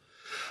politics.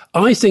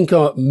 I think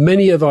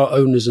many of our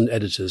owners and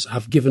editors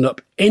have given up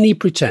any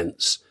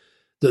pretense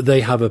that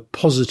they have a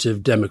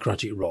positive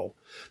democratic role.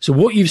 So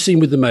what you've seen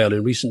with the Mail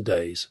in recent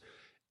days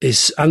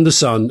and The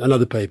Sun and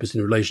other papers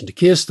in relation to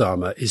Keir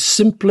Starmer is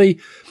simply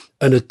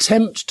an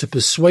attempt to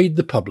persuade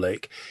the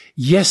public.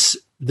 Yes,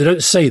 they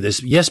don't say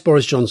this. Yes,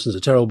 Boris Johnson's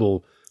a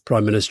terrible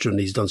Prime Minister and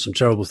he's done some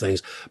terrible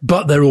things,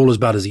 but they're all as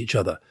bad as each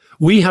other.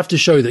 We have to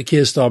show that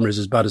Keir Starmer is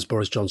as bad as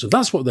Boris Johnson.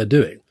 That's what they're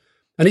doing.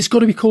 And it's got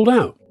to be called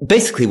out.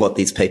 Basically, what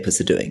these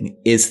papers are doing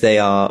is they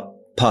are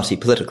party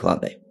political,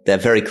 aren't they? They're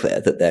very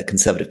clear that they're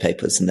conservative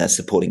papers and they're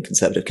supporting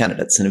conservative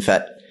candidates. And in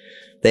fact,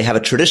 they have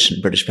a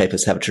tradition, British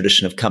papers have a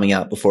tradition of coming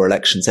out before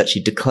elections,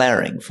 actually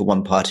declaring for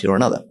one party or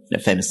another.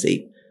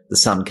 Famously, The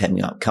Sun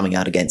coming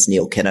out against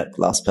Neil Kinnock,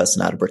 last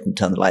person out of Britain,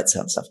 turn the lights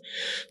out and stuff.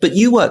 But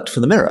you worked for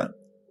the Mirror,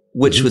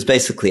 which was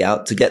basically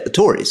out to get the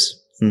Tories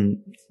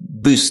and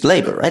boost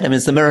Labour, right? I mean,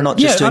 is the Mirror not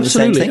just doing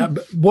absolutely. the same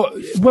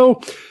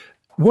thing?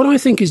 What I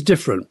think is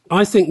different,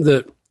 I think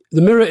that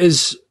the Mirror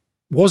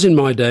was in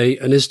my day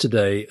and is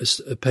today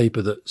a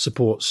paper that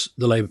supports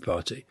the Labour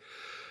Party.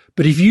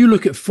 But if you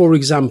look at, for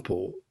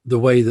example, the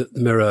way that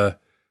the Mirror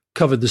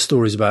covered the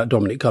stories about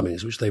Dominic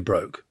Cummings, which they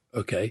broke,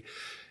 okay,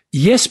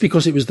 yes,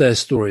 because it was their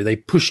story, they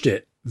pushed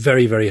it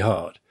very, very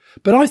hard.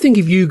 But I think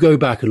if you go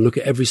back and look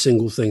at every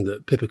single thing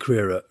that Pippa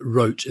Crerar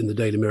wrote in the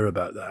Daily Mirror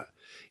about that,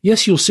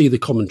 yes, you'll see the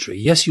commentary.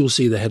 Yes, you'll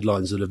see the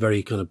headlines that are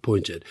very kind of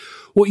pointed.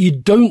 What you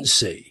don't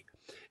see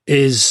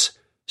is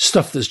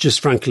stuff that's just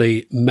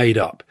frankly made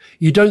up.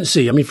 You don't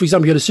see, I mean, for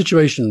example, you had a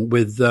situation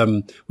with,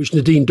 which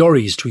Nadine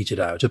Dorries tweeted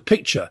out, a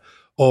picture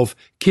of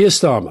Keir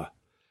Starmer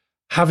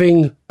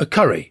having a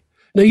curry.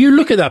 Now you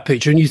look at that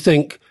picture and you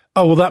think,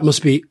 oh, well, that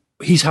must be,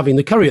 he's having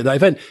the curry at that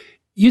event.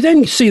 You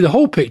then see the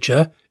whole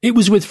picture. It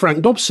was with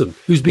Frank Dobson,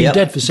 who's been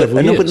dead for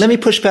several years. But let me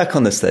push back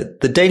on this, though.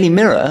 The Daily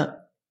Mirror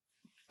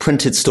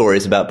printed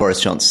stories about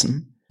Boris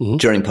Johnson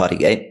during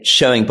Partygate,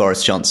 showing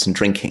Boris Johnson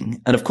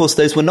drinking. And of course,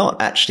 those were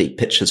not actually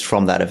pictures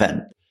from that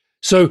event.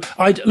 So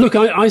I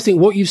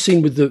think what you've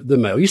seen with the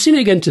Mail, you've seen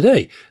it again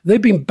today.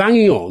 They've been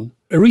banging on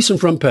a recent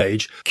front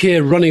page,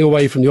 Keir running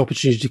away from the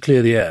opportunity to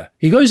clear the air.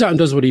 He goes out and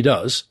does what he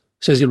does,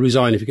 says he'll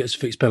resign if he gets a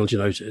fixed penalty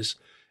notice.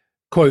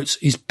 Quotes,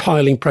 he's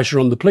piling pressure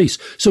on the police.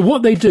 So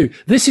what they do,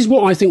 this is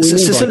what I think we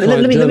mean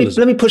by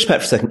let me push back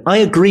for a second. I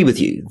agree with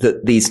you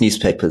that these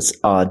newspapers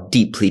are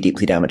deeply,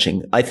 deeply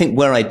damaging. I think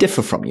where I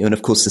differ from you, and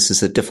of course this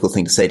is a difficult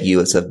thing to say to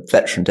you as a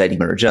veteran Daily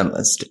Mirror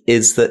journalist,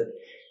 is that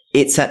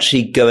it's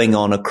actually going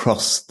on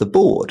across the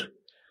board.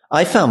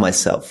 I found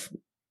myself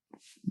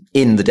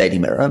in the Daily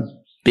Mirror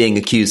being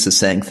accused of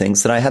saying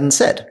things that I hadn't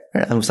said.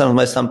 And some of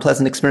the most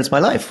unpleasant experience of my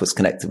life was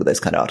connected with those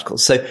kind of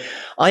articles. So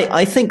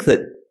I think that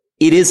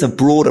it is a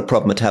broader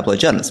problem of tabloid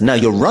journalism. Now,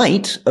 you're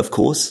right, of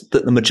course,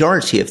 that the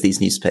majority of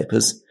these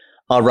newspapers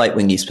are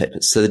right-wing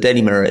newspapers. So the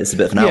Daily Mirror is a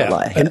bit of an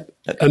outlier here.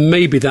 And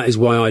maybe that is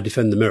why I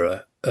defend the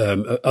Mirror,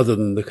 other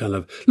than the kind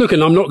of, look,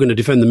 and I'm not going to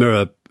defend the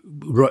Mirror,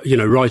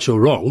 right or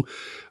wrong.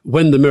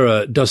 When the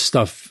Mirror does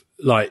stuff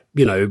like,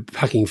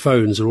 hacking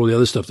phones or all the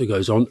other stuff that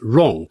goes on,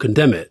 wrong,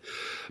 condemn it.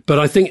 But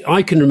I think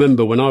I can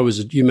remember when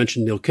you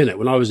mentioned Neil Kinnock,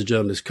 when I was a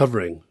journalist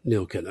covering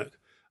Neil Kinnock,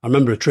 I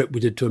remember a trip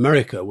we did to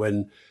America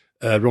when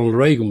Ronald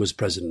Reagan was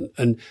president.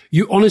 And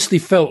you honestly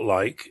felt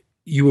like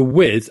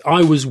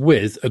I was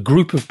with a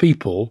group of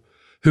people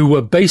who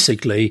were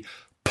basically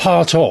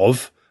part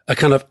of a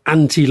kind of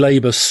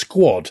anti-Labour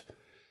squad.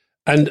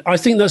 And I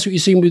think that's what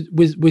you've seen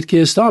with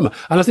Keir Starmer.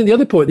 And I think the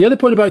other point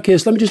about Keir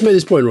Starmer, let me just make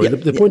this point, Roy.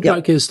 The point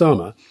about Keir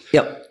Starmer,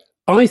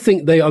 I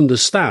think they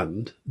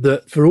understand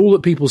that for all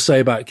that people say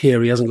about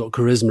Keir, he hasn't got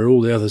charisma,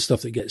 all the other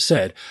stuff that gets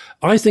said,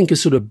 I think a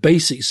sort of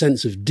basic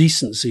sense of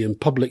decency and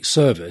public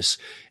service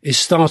is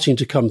starting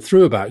to come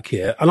through about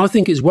Keir, and I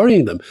think it's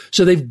worrying them.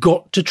 So they've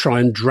got to try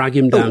and drag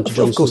him down to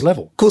Johnson's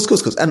level. Of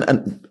course.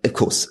 And of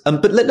course.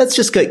 But let's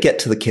just get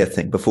to the Keir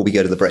thing before we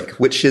go to the break,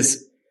 which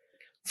is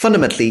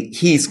fundamentally,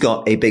 he's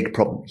got a big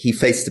problem. He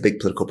faced a big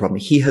political problem.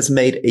 He has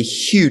made a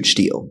huge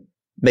deal,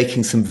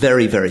 making some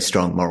very, very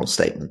strong moral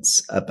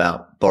statements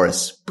about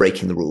Boris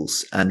breaking the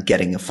rules and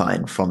getting a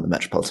fine from the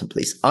Metropolitan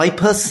Police. I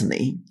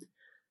personally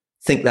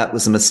think that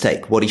was a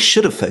mistake. What he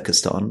should have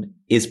focused on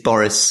is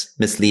Boris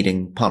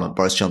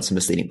Johnson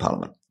misleading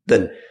Parliament.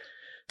 That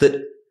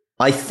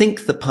I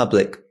think the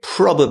public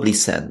probably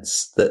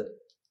sense that,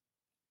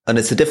 and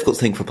it's a difficult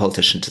thing for a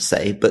politician to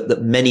say, but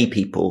that many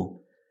people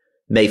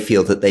may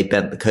feel that they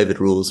bent the COVID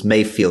rules,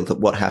 may feel that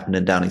what happened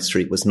in Downing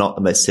Street was not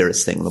the most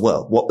serious thing in the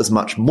world. What was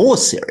much more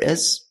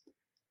serious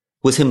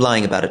was him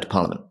lying about it to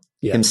Parliament,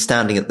 him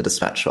standing at the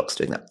dispatch box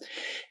doing that.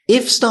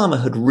 If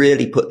Starmer had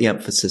really put the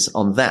emphasis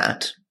on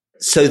that,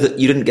 so that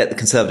you didn't get the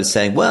Conservatives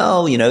saying,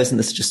 well, isn't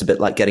this just a bit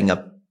like getting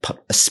a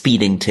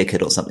speeding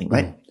ticket or something,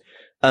 right?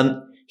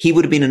 He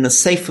would have been in a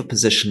safer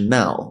position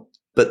now.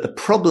 But the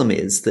problem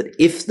is that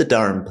if the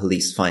Durham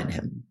police fine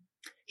him,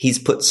 he's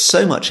put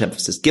so much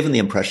emphasis, given the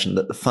impression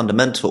that the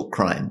fundamental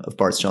crime of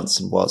Boris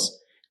Johnson was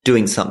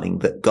doing something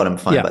that got him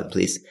fined by the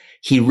police.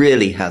 He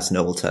really has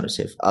no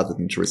alternative other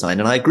than to resign.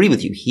 And I agree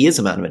with you. He is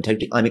a man of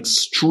integrity. I'm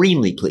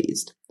extremely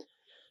pleased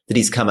that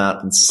he's come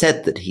out and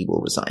said that he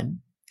will resign.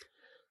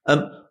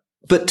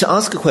 But to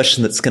ask a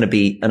question that's going to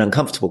be an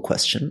uncomfortable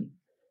question,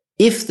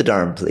 if the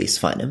Durham police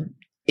fine him,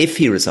 if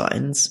he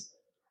resigns,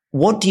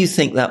 what do you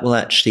think that will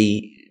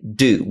actually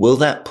do? Will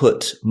that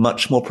put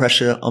much more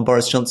pressure on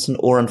Boris Johnson,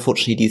 or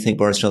unfortunately, do you think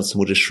Boris Johnson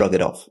will just shrug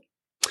it off?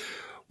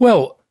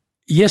 Well,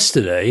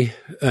 yesterday,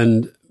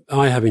 and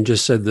I having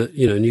just said that,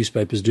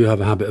 newspapers do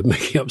have a habit of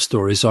making up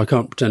stories, so I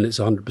can't pretend it's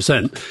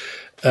 100%.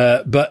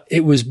 But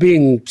it was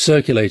being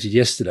circulated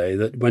yesterday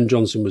that when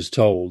Johnson was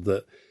told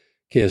that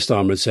Keir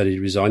Starmer had said he'd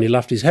resign, he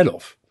laughed his head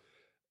off.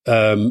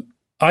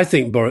 I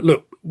think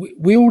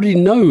we already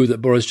know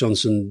that Boris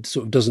Johnson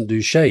sort of doesn't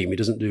do shame. He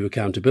doesn't do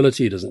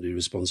accountability. He doesn't do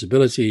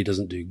responsibility. He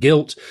doesn't do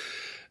guilt.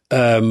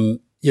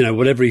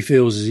 Whatever he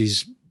feels as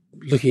he's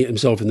looking at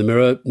himself in the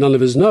mirror, none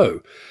of us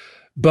know.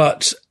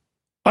 But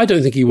I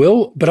don't think he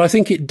will. But I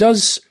think it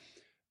does.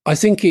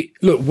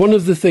 One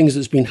of the things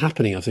that's been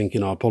happening, I think,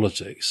 in our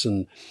politics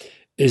and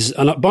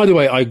by the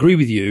way, I agree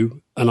with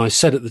you. And I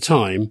said at the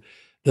time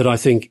that I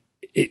think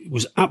it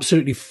was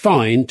absolutely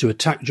fine to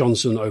attack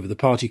Johnson over the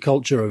party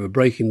culture, over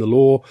breaking the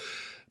law.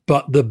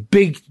 But the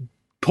big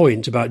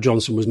point about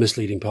Johnson was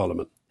misleading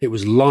Parliament. It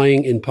was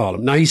lying in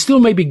Parliament. Now, he still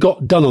maybe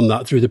got done on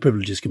that through the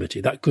Privileges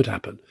Committee. That could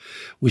happen.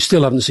 We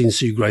still haven't seen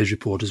Sue Gray's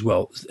report as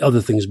well.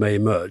 Other things may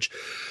emerge.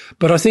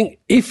 But I think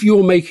if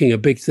you're making a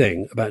big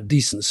thing about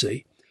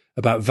decency,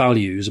 about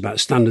values,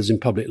 about standards in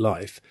public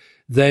life,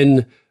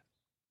 then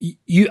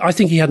I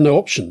think he had no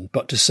option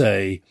but to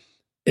say,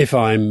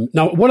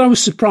 now, what I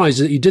was surprised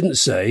is that he didn't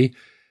say,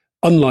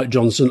 unlike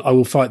Johnson, I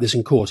will fight this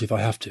in court if I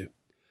have to.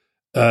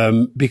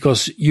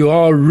 Because you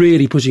are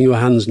really putting your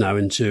hands now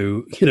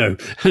into,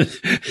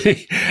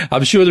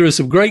 I'm sure there are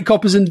some great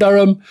coppers in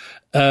Durham.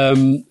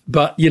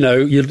 But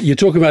you're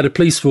talking about a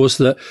police force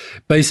that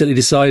basically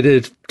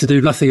decided to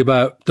do nothing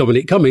about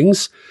Dominic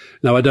Cummings.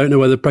 Now, I don't know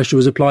whether pressure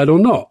was applied or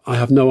not. I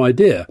have no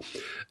idea.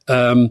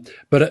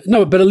 But at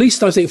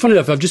least I think, funny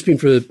enough, I've just been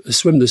for a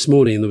swim this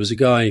morning and there was a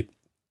guy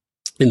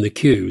in the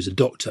queue who's a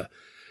doctor.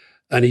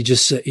 And he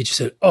just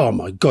said, oh,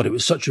 my God, it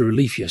was such a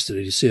relief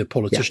yesterday to see a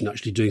politician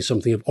actually doing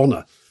something of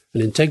honour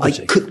and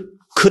integrity. I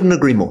couldn't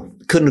agree more.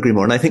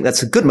 And I think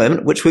that's a good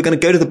moment, which we're going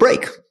to go to the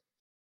break.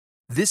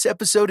 This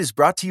episode is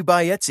brought to you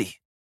by Etsy.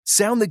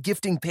 Sound the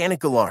gifting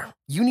panic alarm.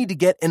 You need to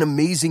get an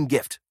amazing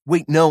gift.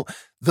 Wait, no,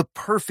 the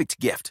perfect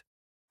gift.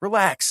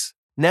 Relax.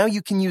 Now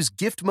you can use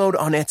gift mode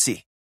on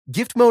Etsy.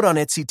 Gift mode on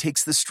Etsy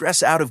takes the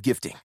stress out of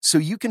gifting, so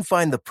you can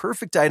find the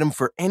perfect item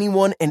for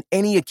anyone and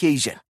any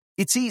occasion.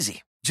 It's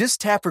easy.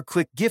 Just tap or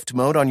click gift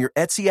mode on your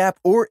Etsy app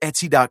or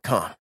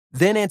Etsy.com.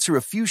 Then answer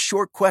a few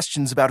short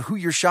questions about who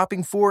you're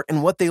shopping for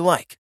and what they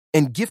like.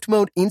 And Gift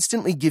Mode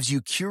instantly gives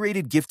you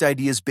curated gift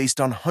ideas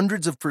based on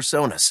hundreds of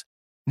personas.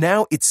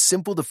 Now it's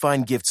simple to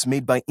find gifts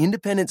made by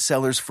independent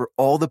sellers for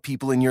all the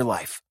people in your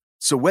life.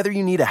 So whether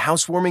you need a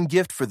housewarming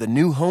gift for the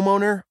new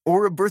homeowner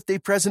or a birthday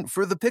present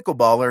for the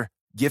pickleballer,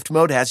 Gift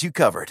Mode has you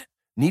covered.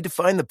 Need to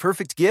find the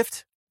perfect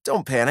gift?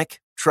 Don't panic.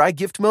 Try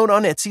Gift Mode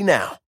on Etsy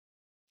now.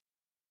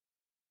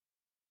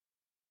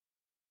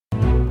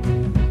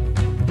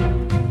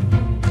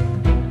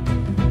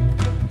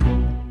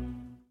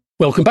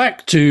 Welcome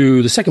back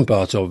to the second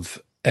part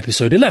of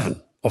episode 11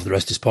 of The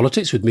Rest is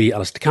Politics with me,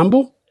 Alistair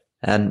Campbell.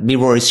 And me,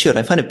 Rory Stewart.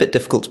 I find it a bit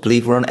difficult to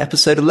believe we're on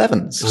episode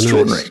 11. It's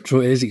extraordinary.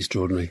 It is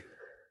extraordinary.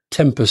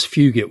 Tempus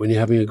fugit when you're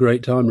having a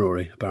great time,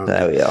 Rory, apparently.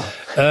 There we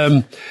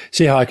are.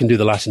 See how I can do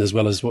the Latin as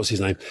well as what's his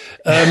name.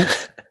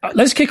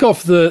 Let's kick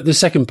off the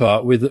second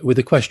part with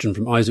a question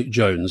from Isaac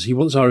Jones. He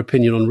wants our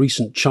opinion on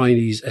recent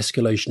Chinese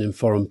escalation in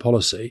foreign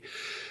policy.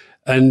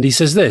 And he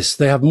says this: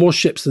 they have more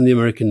ships than the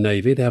American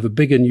Navy, they have a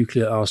bigger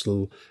nuclear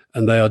arsenal,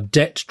 and they are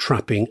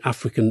debt-trapping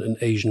African and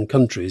Asian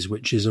countries,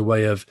 which is a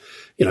way of,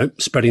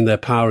 spreading their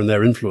power and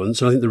their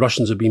influence. And I think the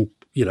Russians have been,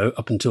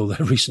 up until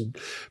their recent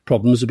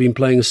problems, have been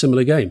playing a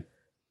similar game.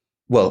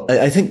 Well,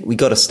 I think we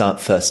got to start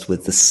first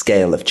with the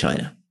scale of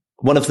China.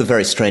 One of the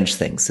very strange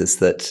things is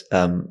that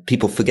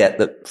people forget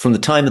that from the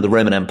time of the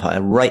Roman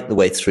Empire right the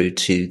way through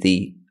to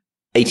the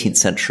 18th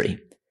century,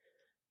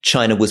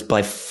 China was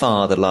by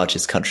far the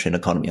largest country and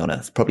economy on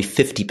earth, probably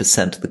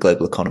 50% of the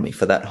global economy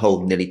for that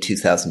whole nearly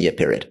 2,000-year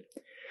period.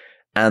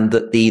 And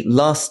that the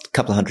last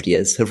couple of hundred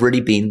years have really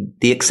been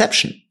the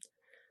exception,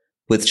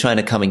 with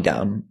China coming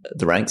down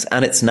the ranks,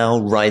 and it's now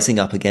rising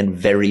up again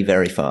very,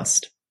 very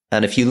fast.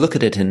 And if you look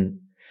at it in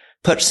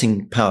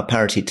purchasing power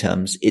parity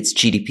terms, its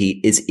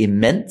GDP is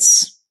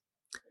immense,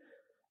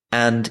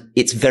 and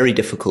it's very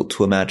difficult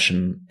to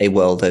imagine a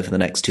world over the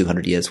next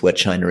 200 years where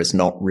China is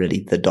not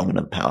really the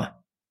dominant power.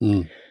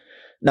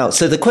 Now,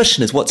 so the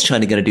question is, what's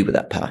China going to do with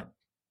that power?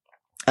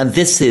 And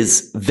this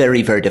is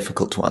very, very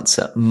difficult to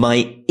answer.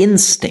 My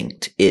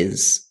instinct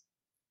is,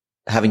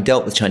 having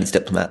dealt with Chinese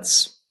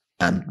diplomats,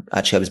 and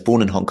actually I was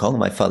born in Hong Kong, and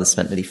my father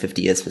spent nearly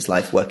 50 years of his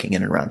life working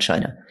in and around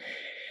China,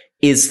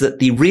 is that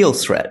the real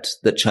threat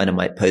that China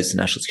might pose in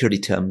national security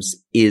terms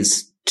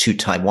is to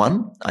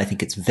Taiwan. I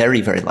think it's very,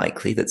 very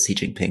likely that Xi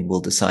Jinping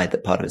will decide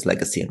that part of his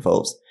legacy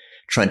involves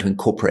trying to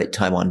incorporate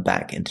Taiwan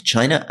back into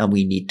China, and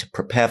we need to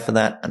prepare for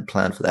that and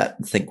plan for that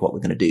and think what we're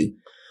going to do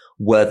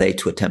were they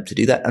to attempt to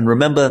do that. And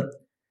remember,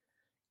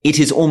 it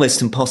is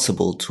almost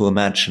impossible to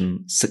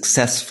imagine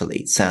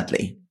successfully,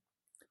 sadly,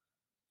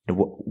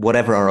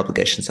 whatever our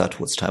obligations are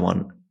towards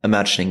Taiwan,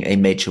 imagining a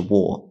major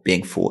war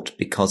being fought,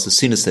 because as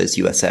soon as those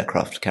US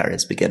aircraft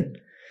carriers begin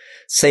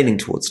sailing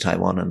towards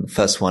Taiwan, and the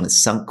first one is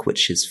sunk,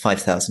 which is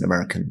 5,000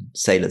 American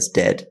sailors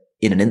dead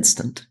in an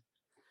instant,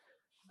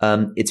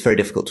 it's very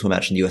difficult to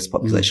imagine the US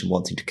population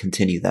wanting to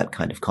continue that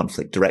kind of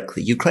conflict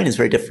directly. Ukraine is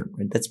very different.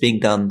 Right? That's being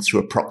done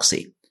through a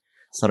proxy.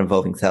 It's not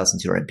involving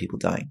thousands of your own people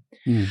dying.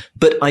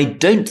 But I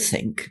don't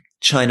think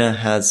China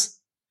has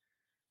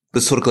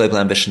the sort of global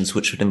ambitions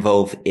which would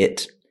involve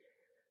it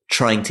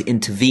trying to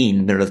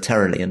intervene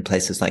militarily in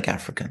places like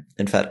Africa.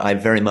 In fact, I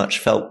very much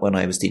felt when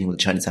I was dealing with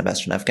the Chinese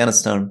ambassador in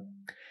Afghanistan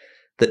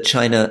that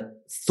China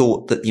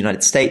thought that the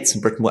United States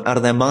and Britain were out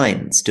of their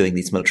minds doing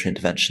these military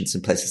interventions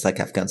in places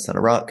like Afghanistan,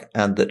 Iraq,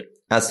 and that,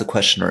 as the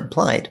questioner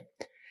implied,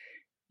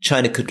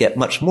 China could get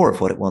much more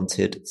of what it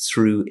wanted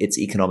through its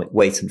economic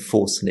weight and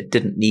force, and it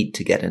didn't need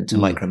to get into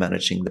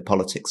micromanaging the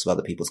politics of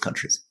other people's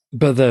countries.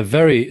 But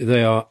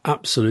they are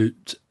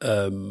absolutely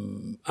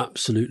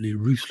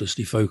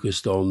ruthlessly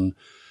focused on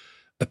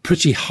a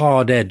pretty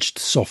hard-edged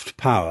soft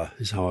power,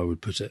 is how I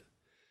would put it,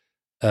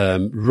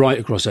 right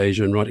across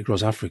Asia and right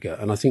across Africa.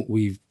 And I think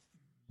we've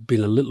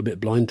been a little bit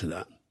blind to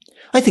that.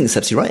 I think that's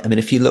absolutely right. I mean,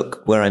 if you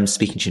look where I'm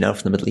speaking to you now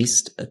from the Middle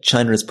East,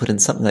 China has put in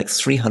something like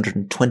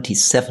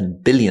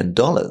 $327 billion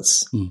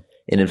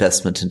in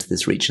investment into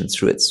this region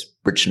through its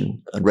Bridge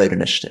and Road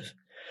Initiative.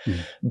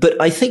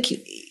 But I think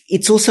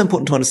it's also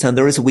important to understand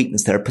there is a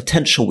weakness there, a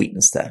potential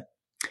weakness there.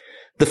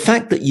 The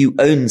fact that you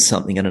own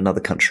something in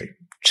another country,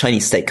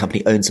 Chinese state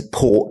company owns a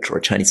port or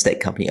a Chinese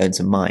state company owns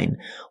a mine,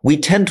 we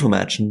tend to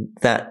imagine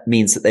that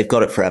means that they've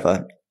got it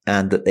forever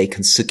and that they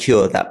can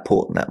secure that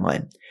port and that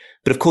mine.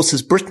 But of course,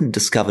 as Britain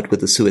discovered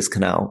with the Suez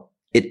Canal,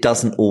 it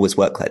doesn't always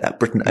work like that.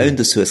 Britain owned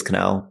the Suez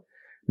Canal,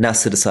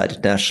 NASA decided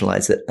to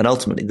nationalize it, and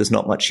ultimately there's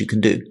not much you can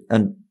do.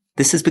 And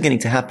this is beginning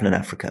to happen in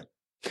Africa.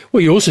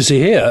 Well, you also see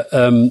here,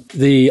 I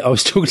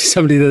was talking to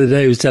somebody the other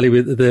day who was telling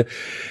me that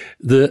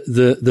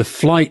the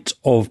flight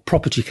of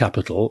property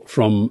capital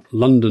from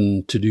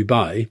London to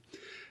Dubai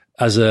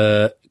as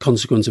a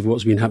consequence of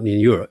what's been happening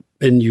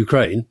in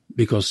Ukraine,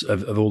 because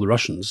of all the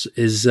Russians,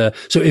 is so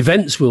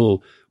events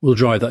will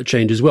drive that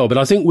change as well. But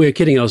I think we're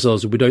kidding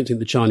ourselves if we don't think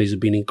the Chinese have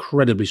been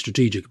incredibly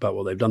strategic about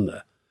what they've done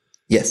there.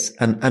 Yes,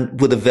 and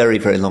with a very,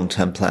 very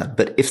long-term plan.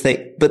 But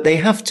they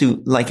have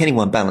to, like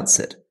anyone, balance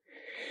it.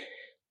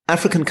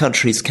 African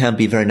countries can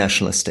be very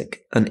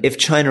nationalistic. And if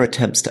China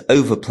attempts to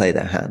overplay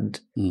their hand,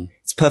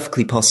 it's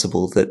perfectly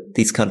possible that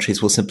these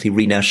countries will simply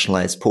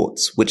renationalize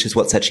ports, which is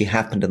what's actually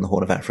happened in the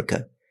Horn of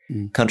Africa.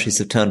 Countries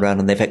have turned around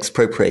and they've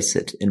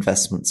expropriated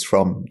investments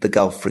from the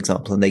Gulf, for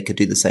example, and they could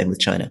do the same with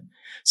China.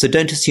 So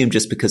don't assume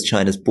just because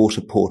China's bought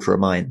a port or a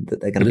mine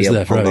that they're going to be able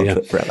to hold on to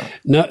it forever.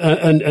 Now,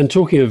 and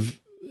talking of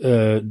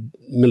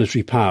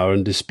military power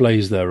and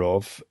displays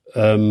thereof,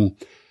 the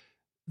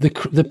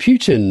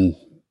Putin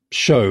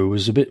show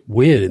was a bit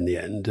weird in the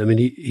end. I mean,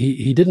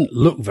 he didn't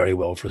look very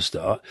well for a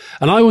start.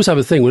 And I always have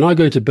a thing when I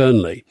go to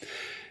Burnley,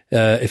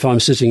 if I'm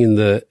sitting in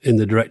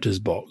the director's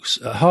box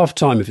at half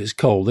time, if it's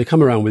cold, they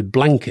come around with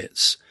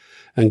blankets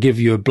and give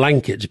you a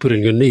blanket to put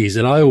on your knees.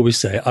 And I always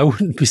say, I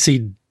wouldn't be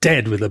seen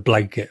dead with a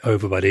blanket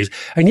over my knees.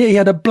 And yet he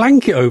had a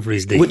blanket over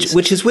his knees.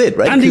 Which is weird,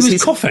 right? And he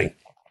was coughing.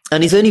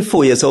 And he's only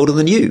 4 years older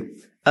than you.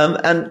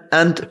 And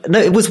no,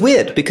 it was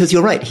weird because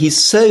you're right. He's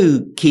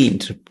so keen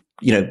to,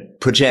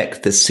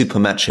 project this super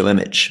macho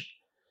image,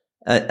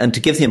 and to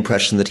give the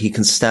impression that he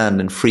can stand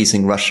in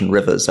freezing Russian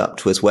rivers up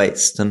to his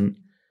waist. And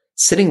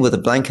sitting with a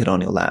blanket on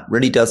your lap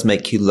really does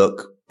make you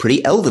look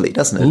pretty elderly,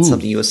 doesn't it? It's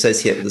something you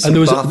associate with a sort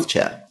of bath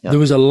chair. Yeah. There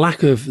was a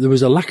lack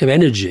of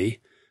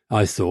energy,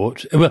 I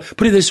thought. Well,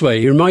 put it this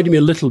way, he reminded me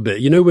a little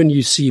bit. When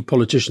you see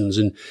politicians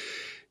and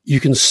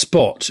you can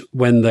spot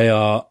when they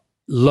are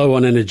low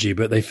on energy,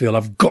 but they feel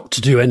I've got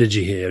to do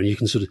energy here. And you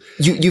can sort of...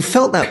 You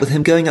felt that with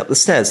him going up the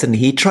stairs, didn't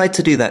he? He tried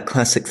to do that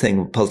classic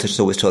thing politicians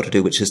always try to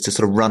do, which is to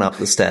sort of run up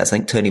the stairs. I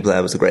think Tony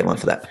Blair was a great one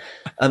for that.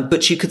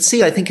 But you could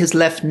see, I think his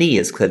left knee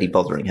is clearly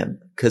bothering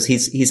him because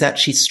he's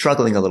actually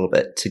struggling a little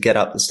bit to get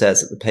up the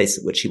stairs at the pace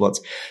at which he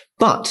wants.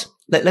 But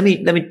let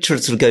me try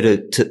to sort of go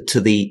to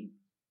the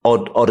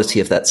oddity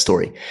of that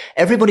story.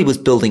 Everybody was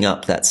building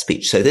up that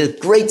speech. So there's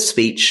great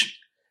speech,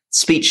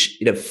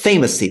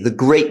 famously the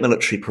great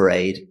military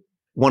parade,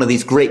 one of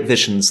these great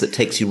visions that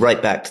takes you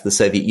right back to the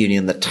Soviet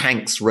Union, the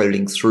tanks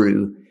rolling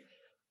through,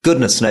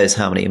 goodness knows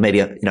how many,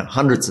 maybe,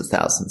 hundreds of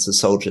thousands of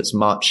soldiers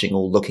marching,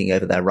 all looking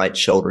over their right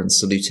shoulder and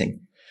saluting.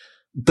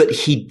 But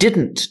he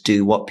didn't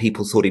do what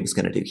people thought he was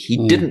going to do.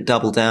 He didn't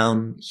double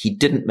down. He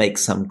didn't make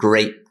some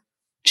great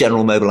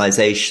general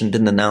mobilization,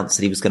 didn't announce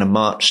that he was going to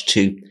march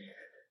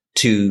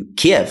to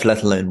Kiev,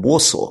 let alone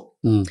Warsaw.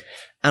 And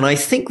I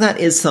think that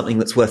is something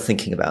that's worth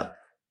thinking about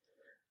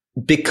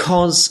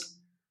because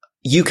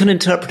you can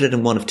interpret it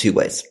in one of two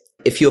ways.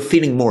 If you're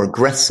feeling more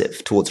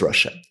aggressive towards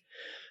Russia,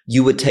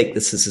 you would take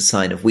this as a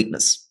sign of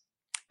weakness.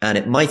 And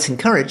it might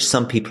encourage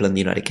some people in the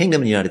United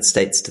Kingdom and the United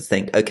States to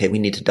think, okay, we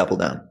need to double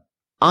down.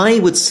 I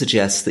would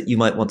suggest that you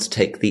might want to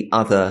take the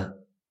other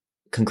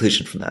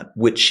conclusion from that,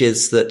 which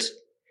is that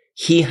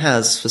he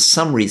has, for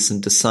some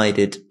reason,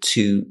 decided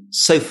to,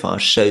 so far,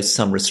 show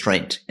some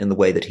restraint in the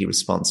way that he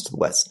responds to the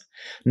West.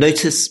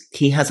 Notice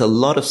he has a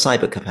lot of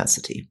cyber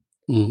capacity.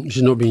 Which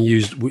is not being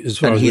used as far as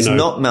we know. And he's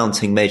not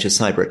mounting major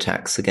cyber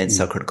attacks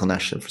against our critical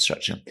national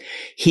infrastructure.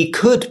 He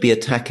could be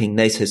attacking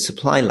NATO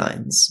supply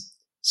lines,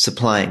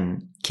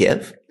 supplying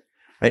Kiev,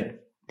 right?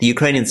 The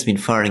Ukrainians have been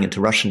firing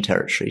into Russian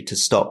territory to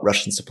stop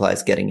Russian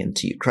supplies getting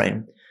into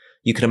Ukraine.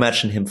 You can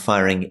imagine him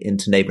firing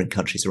into neighboring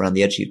countries around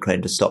the edge of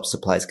Ukraine to stop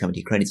supplies coming to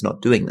Ukraine. He's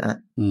not doing that.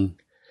 And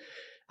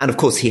of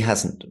course, he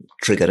hasn't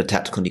triggered a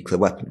tactical nuclear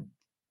weapon.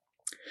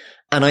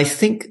 And I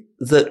think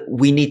that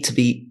we need to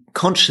be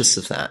conscious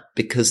of that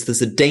because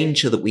there's a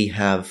danger that we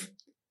have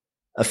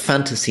a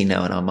fantasy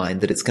now in our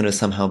mind that it's going to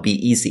somehow be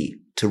easy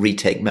to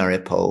retake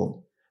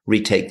Mariupol,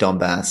 retake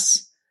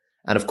Donbass.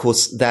 And of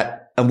course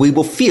and we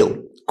will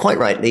feel quite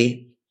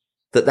rightly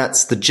that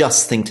that's the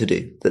just thing to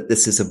do, that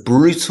this is a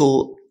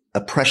brutal,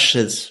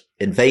 oppressive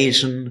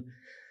invasion,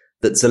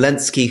 that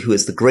Zelensky, who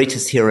is the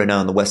greatest hero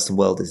now in the Western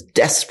world, is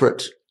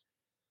desperate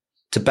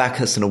to back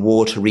us in a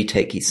war to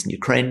retake Eastern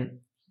Ukraine.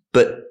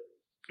 But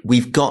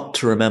we've got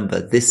to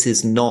remember, this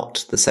is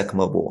not the Second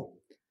World War.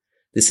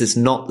 This is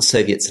not the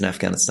Soviets in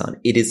Afghanistan.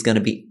 It is going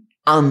to be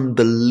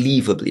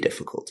unbelievably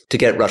difficult to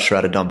get Russia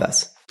out of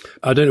Donbass.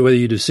 I don't know whether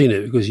you'd have seen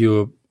it because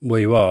you're where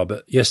you are,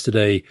 but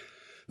yesterday,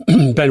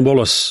 Ben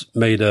Wallace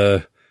made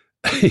I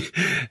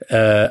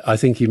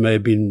think he may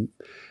have been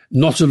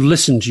not have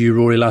listened to you,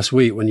 Rory, last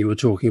week when you were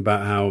talking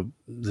about how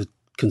the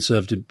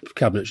Conservative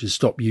cabinet should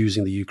stop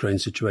using the Ukraine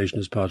situation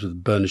as part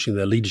of burnishing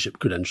their leadership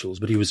credentials.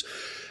 But he was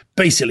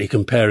basically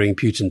comparing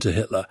Putin to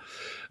Hitler.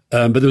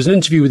 But there was an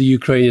interview with the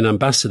Ukrainian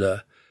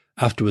ambassador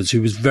afterwards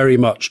who was very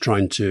much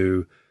trying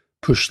to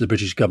push the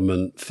British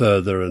government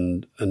further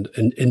and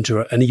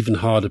into an even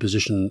harder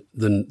position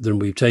than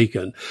we've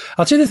taken.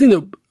 I'll tell you the thing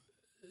that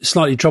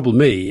slightly troubled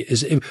me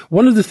is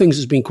one of the things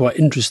that's been quite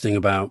interesting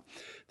about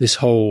this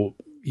whole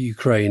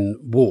Ukraine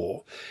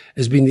war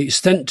has been the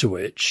extent to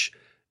which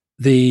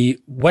the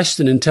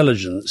Western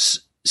intelligence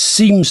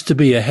seems to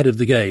be ahead of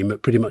the game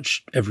at pretty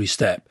much every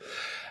step.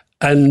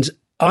 And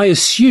I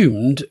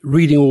assumed,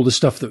 reading all the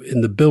stuff that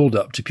in the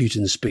build-up to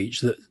Putin's speech,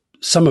 that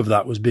some of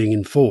that was being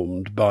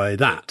informed by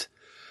that.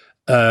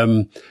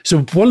 So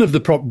one of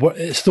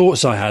the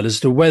thoughts I had as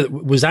to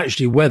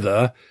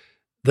whether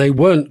they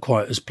weren't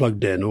quite as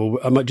plugged in, or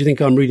do you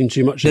think I'm reading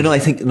too much? No, I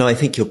think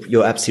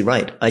you're absolutely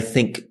right. I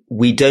think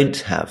we don't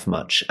have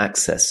much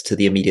access to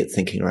the immediate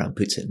thinking around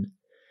Putin.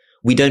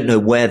 We don't know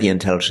where the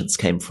intelligence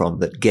came from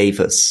that gave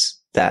us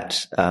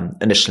that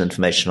initial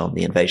information on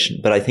the invasion.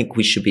 But I think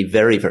we should be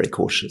very, very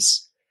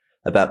cautious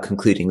about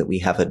concluding that we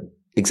have an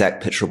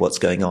exact picture of what's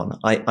going on.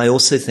 I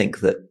also think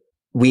that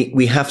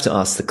we have to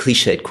ask the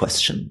cliched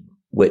question,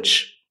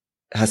 which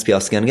has to be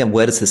asked again and again: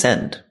 where does this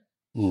end?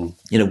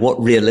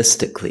 What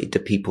realistically do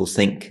people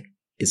think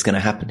is going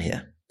to happen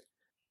here?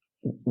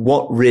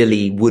 What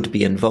really would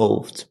be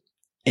involved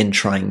in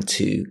trying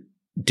to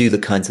do the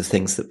kinds of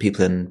things that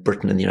people in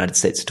Britain and the United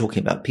States are talking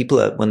about?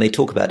 When they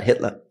talk about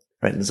Hitler,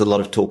 right? There's a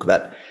lot of talk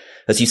about,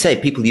 as you say,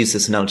 people use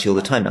this analogy all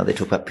the time now. They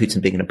talk about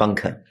Putin being in a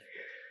bunker.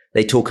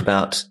 They talk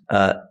about,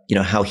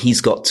 how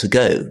he's got to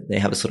go. They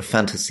have a sort of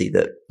fantasy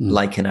that,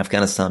 like in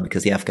Afghanistan,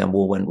 because the Afghan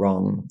war went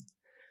wrong,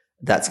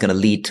 that's going to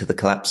lead to the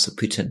collapse of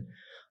Putin.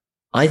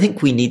 I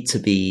think we need to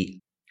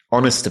be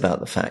honest about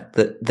the fact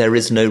that there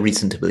is no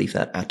reason to believe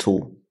that at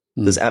all.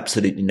 There's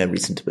absolutely no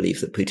reason to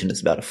believe that Putin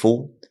is about to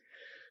fall.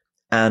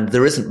 And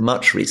there isn't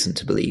much reason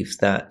to believe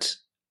that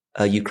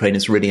Ukraine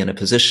is really in a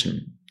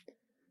position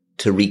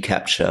to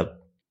recapture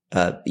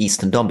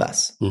eastern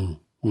Donbass.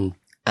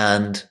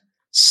 And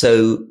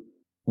so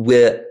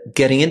we're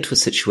getting into a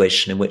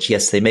situation in which,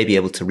 yes, they may be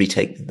able to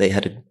retake, they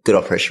had a good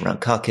operation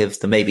around Kharkiv.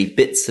 There may be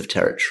bits of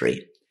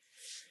territory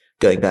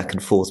going back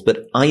and forth.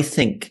 But I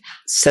think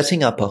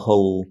setting up a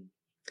whole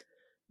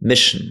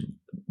mission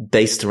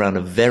based around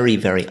a very,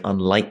 very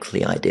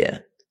unlikely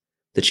idea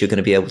that you're going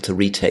to be able to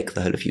retake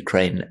the whole of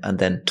Ukraine and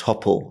then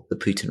topple the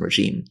Putin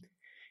regime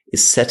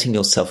is setting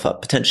yourself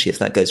up, potentially, if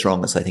that goes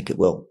wrong, as I think it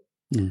will,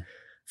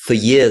 for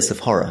years of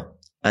horror,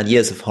 and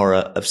years of horror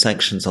of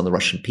sanctions on the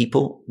Russian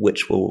people,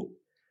 which will,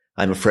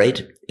 I'm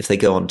afraid, if they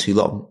go on too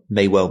long,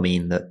 may well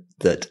mean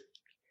that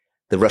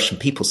the Russian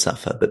people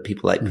suffer, but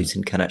people like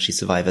Putin can actually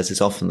survive, as is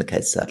often the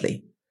case,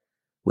 sadly,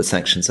 with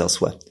sanctions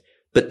elsewhere.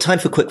 But time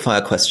for quick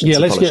fire questions. Yeah,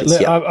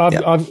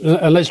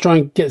 let's try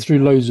and get through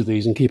loads of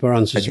these and keep our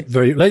answers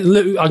very.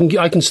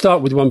 I can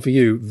start with one for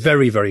you.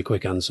 Very, very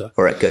quick answer.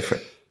 All right, go for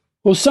it.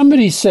 Well,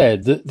 somebody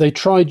said that they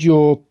tried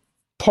your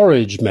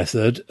porridge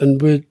method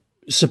and were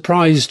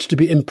surprised to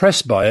be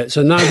impressed by it.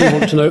 So now they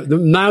want to know.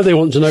 Now they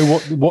want to know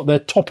what their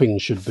topping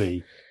should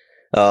be.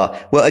 Well,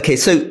 okay.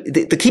 So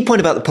the key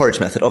point about the porridge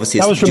method, obviously,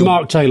 that was from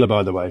Mark Taylor,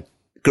 by the way.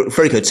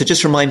 Very good. So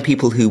just remind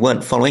people who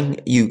weren't following: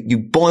 you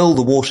boil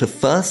the water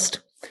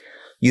first.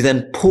 You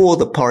then pour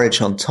the porridge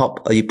on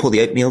top, or you pour the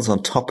oatmeals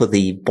on top of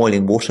the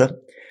boiling water.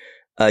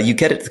 You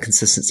get it to the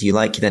consistency you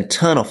like. You then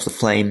turn off the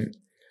flame,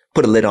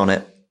 put a lid on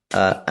it,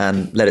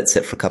 and let it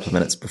sit for a couple of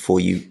minutes before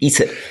you eat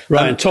it.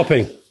 Right, and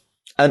topping.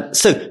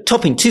 So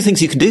topping, two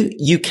things you can do.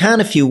 You can,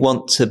 if you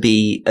want to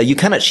be, you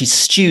can actually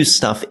stew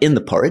stuff in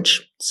the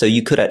porridge. So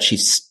you could actually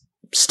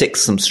stick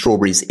some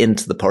strawberries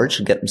into the porridge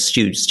and get them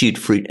stewed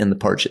fruit in the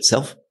porridge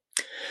itself.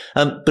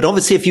 But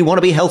obviously, if you want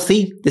to be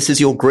healthy, this is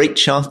your great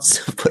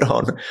chance to put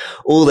on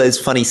all those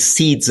funny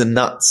seeds and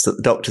nuts that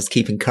the doctors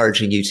keep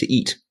encouraging you to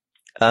eat.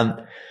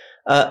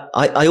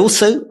 I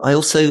also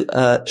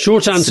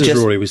short answers,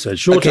 Rory. We said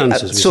short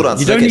answers. Short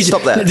answers. You don't need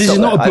stop there. This is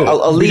not a book.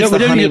 I'll leave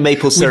the honey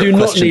maple syrup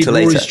question to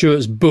later. We do not need Rory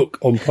Stewart's book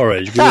on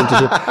porridge. We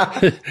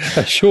wanted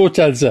a short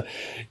answer.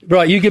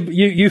 Right,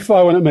 you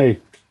fire one at me.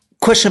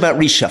 Question about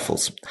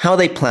reshuffles. How are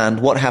they planned?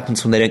 What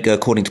happens when they don't go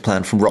according to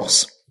plan? From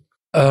Ross.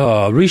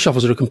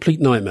 Reshuffles are a complete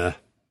nightmare.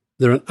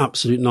 They're an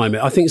absolute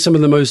nightmare. I think some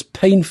of the most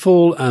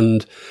painful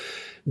and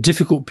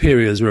difficult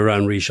periods were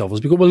around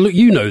reshuffles because, well, look,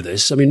 you know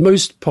this. I mean,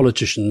 most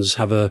politicians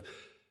have a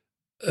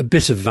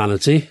bit of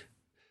vanity.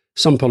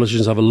 Some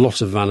politicians have a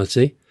lot of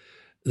vanity.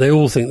 They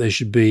all think they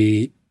should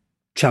be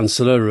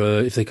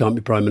chancellor if they can't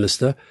be prime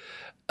minister.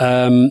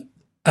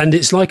 And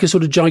it's like a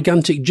sort of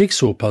gigantic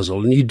jigsaw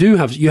puzzle. And you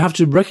have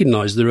to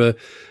recognise there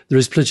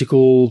is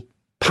political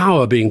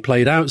power being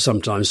played out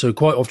sometimes. So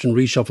quite often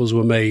reshuffles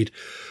were made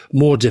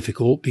more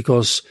difficult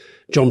because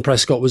John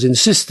Prescott was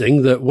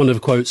insisting that one of,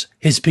 quotes,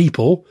 his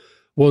people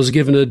was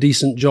given a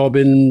decent job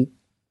in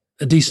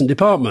a decent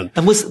department.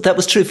 And that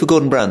was true for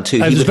Gordon Brown too?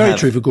 It was very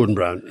true for Gordon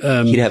Brown.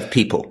 He'd have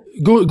people.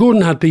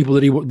 Gordon had people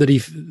that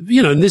he,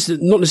 and this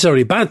is not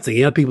necessarily a bad thing.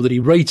 He had people that he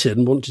rated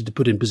and wanted to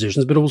put in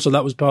positions, but also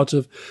that was part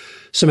of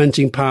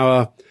cementing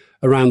power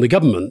around the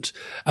government.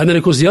 And then,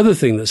 of course, the other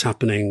thing that's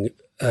happening,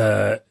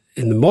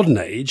 in the modern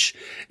age,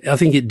 I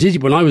think it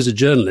did, when I was a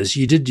journalist,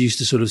 you did used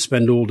to sort of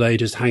spend all day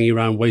just hanging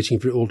around waiting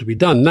for it all to be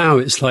done. Now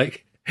it's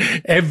like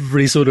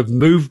every sort of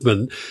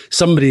movement,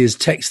 somebody is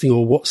texting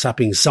or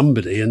WhatsApping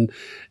somebody and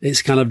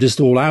it's kind of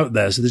just all out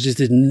there. So there's just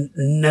this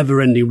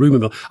never ending rumour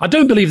mill. I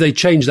don't believe they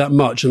change that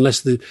much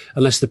unless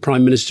the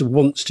Prime Minister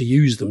wants to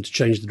use them to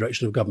change the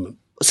direction of government.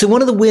 So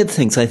one of the weird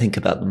things I think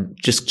about them,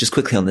 just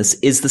quickly on this,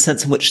 is the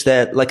sense in which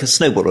they're like a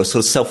snowball or a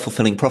sort of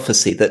self-fulfilling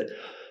prophecy that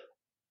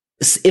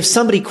if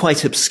somebody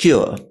quite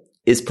obscure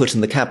is put in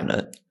the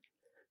cabinet,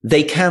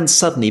 they can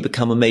suddenly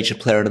become a major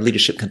player and a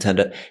leadership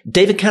contender.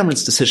 David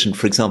Cameron's decision,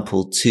 for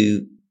example,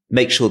 to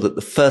make sure that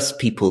the first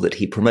people that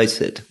he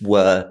promoted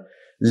were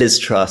Liz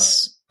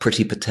Truss,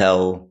 Priti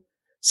Patel,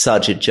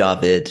 Sajid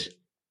Javid,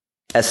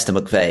 Esther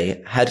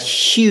McVeigh had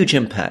huge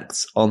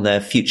impacts on their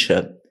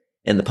future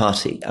in the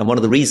party. And one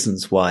of the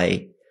reasons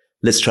why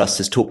Liz Truss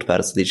is talked about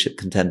as a leadership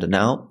contender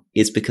now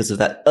is because of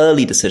that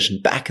early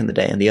decision back in the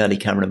day in the early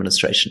Cameron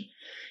administration.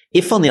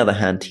 If, on the other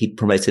hand, he'd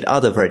promoted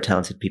other very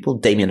talented people,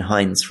 Damian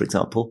Hinds, for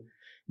example,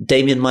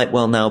 Damian might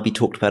well now be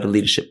talked about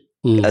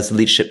as a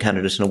leadership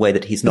candidate in a way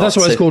that he's not. That's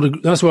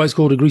why it's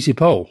called a greasy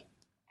pole.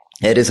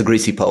 It is a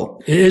greasy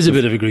pole. It is a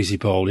bit of a greasy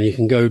pole, and you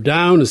can go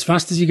down as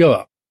fast as you go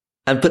up.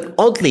 But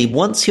oddly,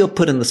 once you're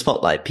put in the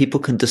spotlight, people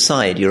can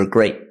decide you're a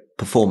great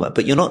performer,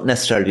 but you're not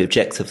necessarily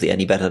objectively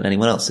any better than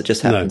anyone else. It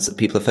just happens that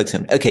people are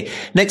focusing on. Okay,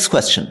 next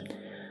question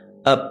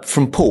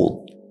from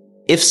Paul.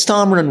 If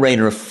Starmer and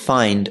Rayner are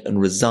fined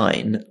and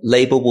resign,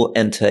 Labour will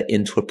enter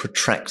into a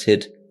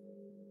protracted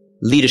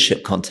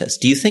leadership contest.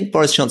 Do you think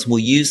Boris Johnson will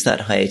use that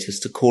hiatus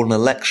to call an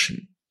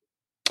election?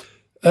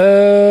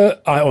 I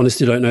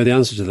honestly don't know the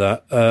answer to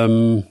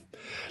that.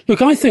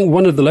 Look, I think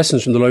one of the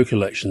lessons from the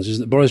local elections is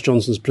that Boris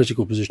Johnson's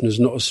political position is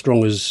not as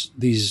strong as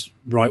these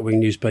right-wing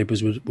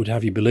newspapers would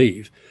have you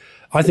believe.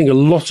 I think a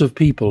lot of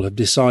people have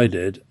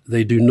decided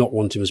they do not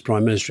want him as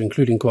Prime Minister,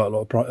 including quite a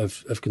lot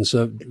of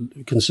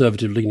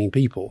conservative-leaning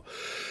people.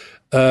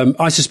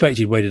 I suspect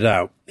he'd wait it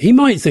out. He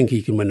might think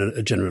he can win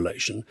a general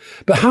election,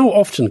 but how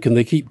often can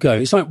they keep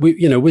going? It's like,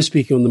 we're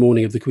speaking on the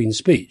morning of the Queen's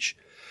speech.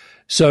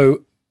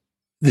 So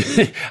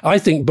I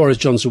think Boris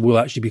Johnson will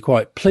actually be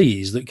quite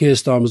pleased that Keir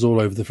Starmer's all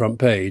over the front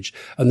page,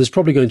 and there's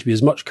probably going to be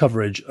as much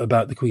coverage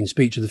about the Queen's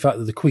speech and the fact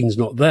that the Queen's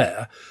not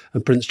there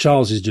and Prince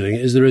Charles is doing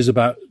it as there is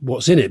about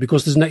what's in it,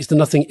 because there's next to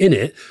nothing in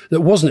it that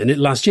wasn't in it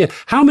last year.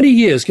 How many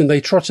years can they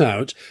trot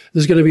out?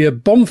 There's going to be a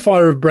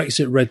bonfire of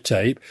Brexit red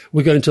tape.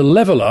 We're going to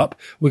level up.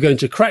 We're going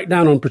to crack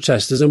down on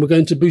protesters, and we're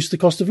going to boost the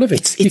cost of living.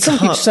 You can't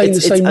keep saying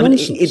the same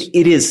nonsense.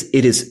 It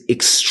is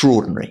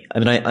extraordinary. I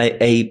mean,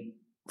 a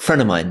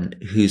friend of mine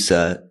who's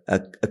a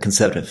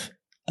Conservative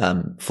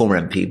former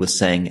MP was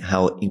saying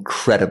how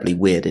incredibly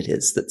weird it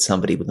is that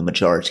somebody with a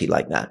majority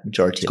like that,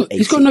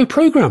 he's got no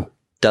programme,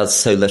 does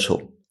so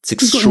little. It's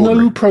extraordinary. He's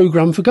got no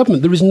programme for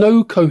government. There is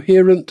no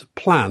coherent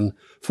plan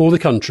for the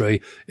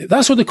country.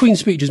 That's what the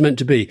Queen's speech is meant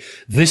to be.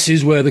 This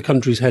is where the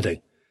country's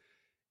heading.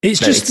 It's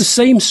just the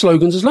same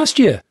slogans as last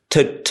year.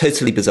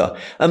 Totally bizarre.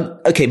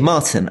 Okay,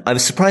 Martin, I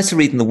was surprised to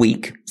read in the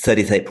Week,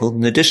 30th April,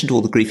 in addition to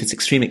all the grief, it's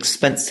extremely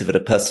expensive at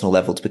a personal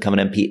level to become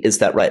an MP. Is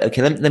that right?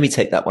 Okay, let me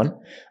take that one.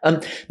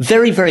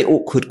 Very, very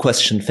awkward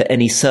question for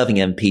any serving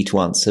MP to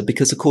answer,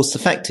 because of course the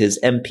fact is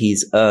MPs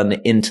earn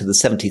into the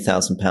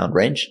 £70,000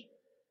 range.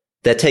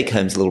 Their take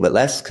home's a little bit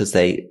less because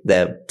they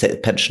take the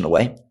pension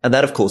away. And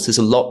that, of course, is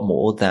a lot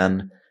more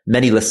than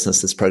many listeners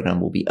to this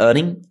program will be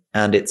earning.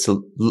 And it's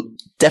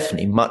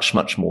definitely much,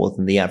 much more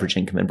than the average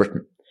income in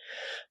Britain.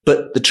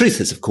 But the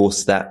truth is, of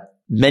course, that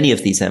many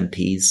of these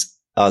MPs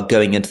are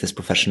going into this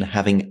profession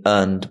having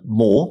earned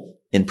more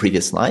in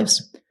previous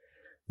lives.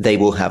 They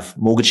will have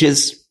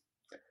mortgages.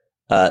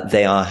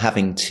 They are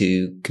having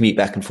to commute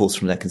back and forth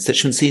from their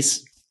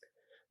constituencies.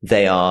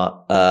 They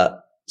are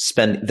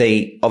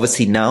they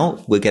obviously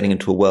now we're getting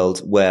into a world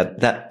where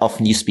that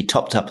often used to be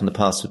topped up in the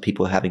past with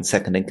people having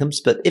second incomes.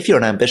 But if you're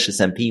an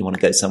ambitious MP, you want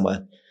to go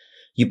somewhere,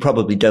 you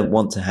probably don't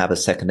want to have a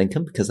second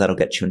income because that'll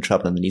get you in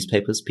trouble in the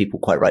newspapers. People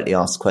quite rightly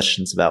ask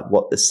questions about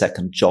what the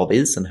second job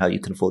is and how you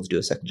can afford to do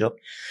a second job.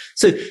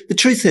 So the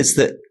truth is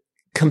that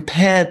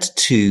compared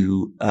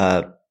to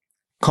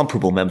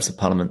comparable members of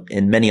parliament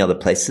in many other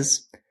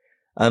places,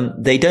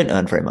 they don't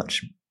earn very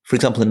much. For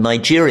example, a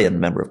Nigerian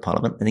member of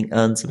parliament, I think,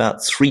 earns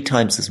about 3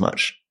 times as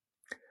much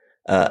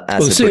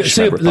as a British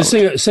member of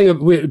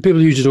parliament.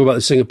 People usually talk about the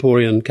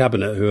Singaporean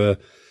cabinet who are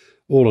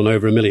all on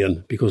over 1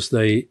 million because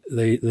they're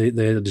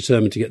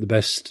determined to get the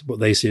best, what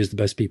they see as the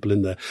best people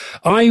in there.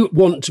 I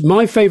want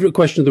my favourite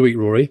question of the week,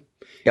 Rory.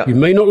 Yep. You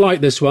may not like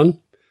this one,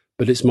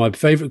 but it's my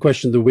favourite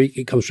question of the week.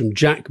 It comes from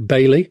Jack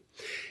Bailey.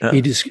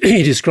 He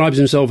describes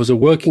himself as a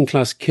working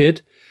class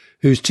kid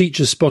whose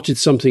teacher spotted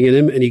something in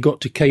him and he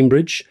got to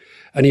Cambridge.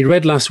 And he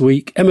read last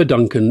week Emma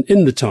Duncan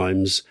in the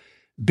Times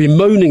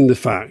bemoaning the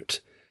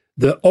fact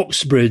that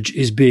Oxbridge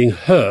is being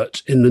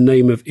hurt in the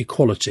name of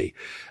equality.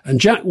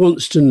 And Jack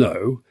wants to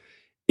know,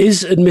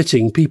 is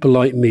admitting people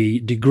like me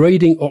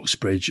degrading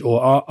Oxbridge,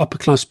 or are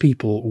upper-class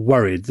people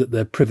worried that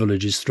their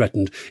privilege is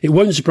threatened? It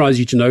won't surprise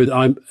you to know that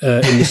I'm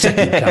in the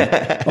second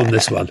camp on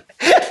this one.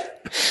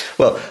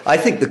 Well, I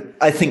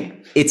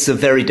think it's a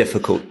very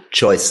difficult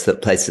choice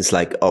that places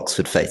like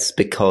Oxford face,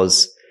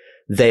 because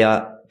they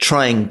are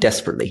trying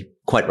desperately,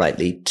 quite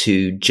rightly,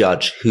 to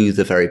judge who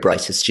the very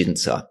brightest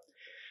students are.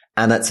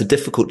 And that's a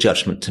difficult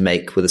judgment to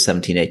make with a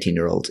 17,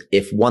 18-year-old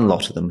if one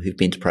lot of them who've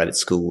been to private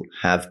school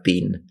have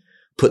been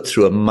put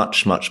through a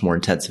much, much more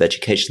intensive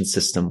education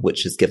system,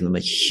 which has given them a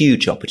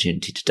huge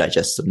opportunity to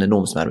digest an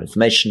enormous amount of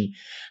information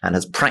and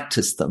has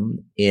practiced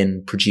them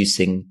in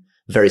producing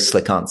very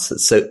slick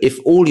answers. So if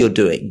all you're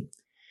doing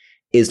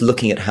is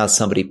looking at how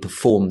somebody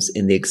performs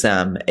in the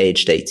exam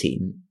aged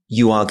 18,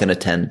 you are going to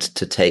tend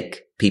to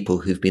take people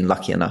who've been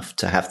lucky enough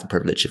to have the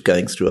privilege of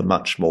going through a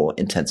much more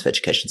intensive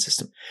education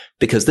system.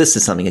 Because this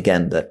is something,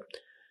 again, that,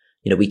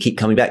 we keep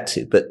coming back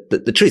to. But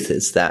the truth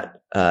is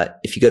that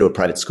if you go to a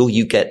private school,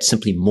 you get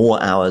simply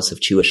more hours of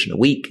tuition a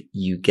week.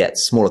 You get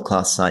smaller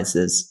class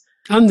sizes.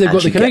 And they've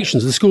got the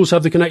connections. The schools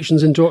have the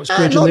connections into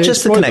Oxbridge. Not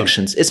just the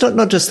connections. It's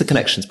not just the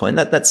connections point.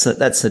 That's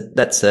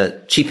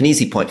a cheap and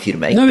easy point for you to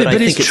make. No,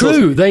 but it's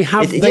true. They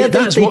have.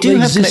 That's what they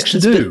exist to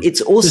do. But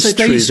it's also the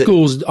state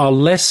schools are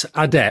less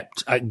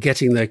adept at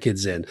getting their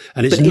kids in,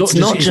 and it's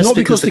not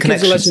because the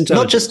kids are less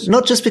intelligent.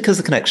 Not just because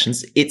of the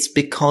connections. It's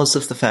because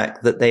of the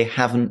fact that they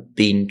haven't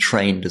been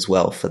trained as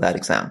well for that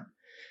exam.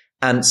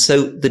 And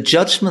so the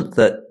judgment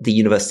that the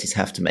universities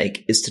have to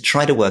make is to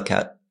try to work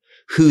out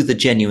who the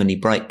genuinely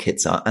bright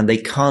kids are, and they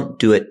can't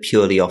do it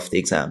purely off the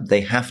exam.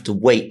 They have to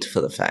wait for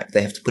the fact,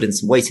 they have to put in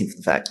some weighting for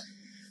the fact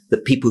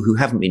that people who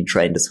haven't been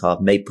trained as hard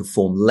may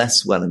perform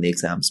less well in the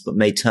exams, but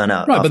may turn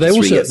out after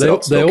 3 years at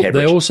Oxford or Cambridge.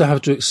 They also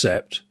have to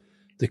accept,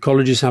 the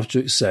colleges have to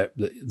accept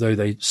that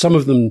though some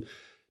of them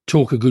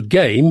talk a good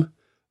game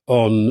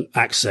on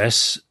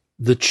access,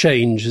 the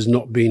change has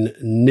not been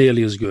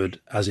nearly as good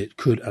as it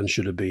could and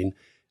should have been.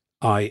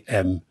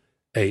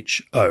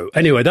 IMHO.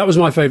 Anyway, that was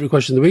my favourite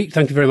question of the week.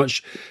 Thank you very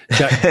much,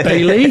 Jack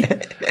Bailey.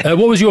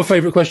 What was your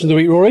favourite question of the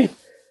week, Rory?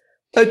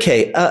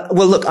 Okay.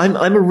 Well, look, I'm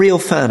a real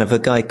fan of a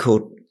guy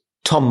called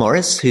Tom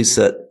Morris, who's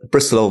at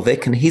Bristol Old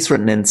Vic, and he's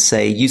written in to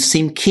say, you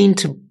seem keen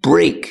to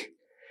break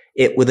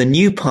it with a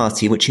new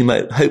party, which you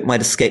hope might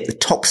escape the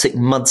toxic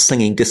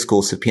mudslinging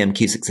discourse of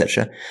PMQs,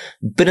 etc.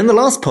 But in the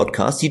last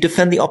podcast, you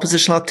defend the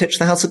opposition architecture of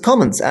the House of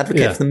Commons,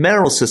 advocate for the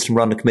mayoral system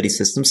rather than committee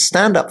system,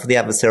 stand up for the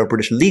adversarial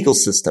British legal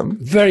system.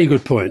 Very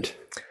good point.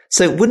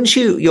 So wouldn't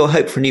your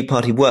hope for a new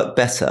party work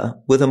better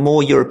with a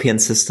more European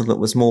system that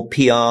was more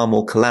PR,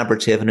 more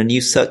collaborative, and a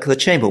new circular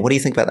chamber? What do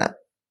you think about that?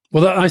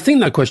 Well, I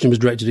think that question was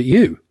directed at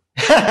you.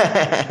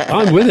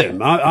 I'm with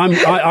him.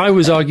 I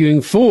was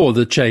arguing for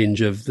the change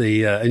of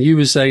the, and you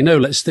were saying, no,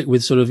 let's stick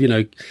with sort of,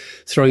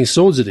 throwing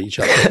swords at each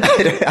other.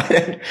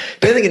 I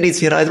don't think it needs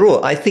to be an either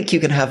or. I think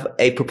you can have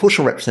a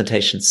proportional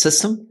representation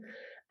system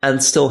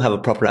and still have a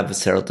proper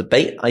adversarial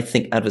debate. I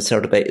think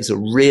adversarial debate is a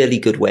really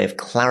good way of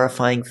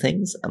clarifying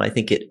things, and I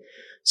think it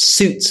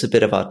suits a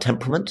bit of our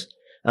temperament.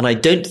 And I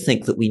don't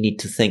think that we need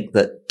to think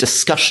that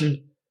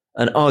discussion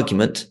and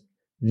argument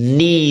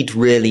need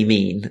really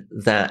mean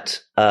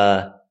that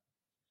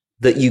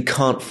that you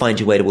can't find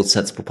your way towards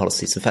sensible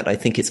policies. In fact, I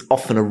think it's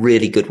often a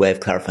really good way of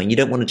clarifying. You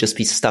don't want to just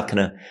be stuck in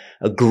a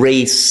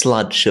grey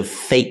sludge of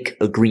fake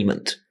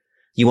agreement.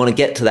 You want to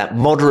get to that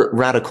moderate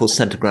radical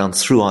centre ground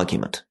through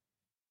argument.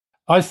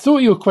 I thought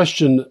your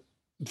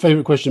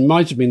favourite question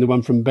might have been the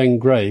one from Ben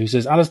Gray, who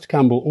says, Alistair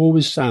Campbell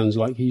always sounds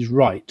like he's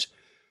right.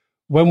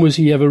 When was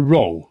he ever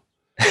wrong?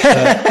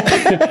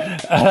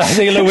 I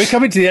think, look, we're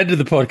coming to the end of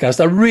the podcast.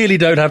 I really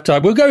don't have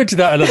time. We'll go into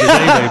that another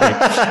day,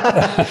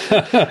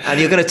 maybe. And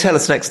you're going to tell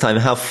us next time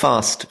how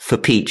fast for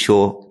Peach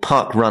your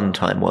park run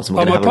time was. And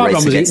we're my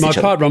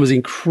park run was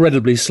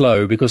incredibly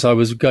slow because I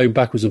was going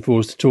backwards and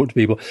forwards to talk to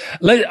people.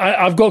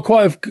 I've got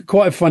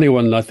quite a funny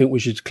one I think we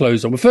should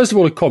close on. Well, first of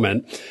all, a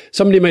comment.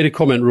 Somebody made a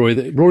comment, Roy,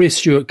 that Rory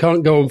Stewart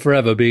can't go on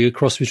forever being a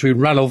cross between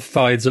Ranulph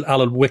Fiennes and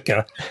Alan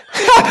Wicker.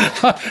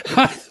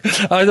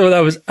 I thought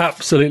that was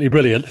absolutely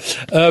brilliant.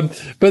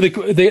 But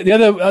the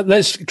other,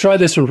 let's try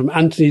this one from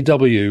Anthony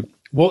W.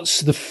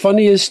 What's the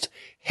funniest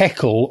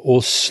heckle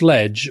or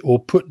sledge or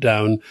put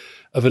down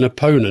of an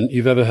opponent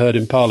you've ever heard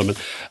in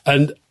Parliament?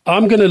 And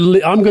I'm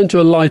going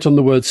to alight on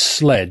the word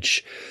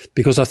sledge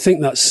because I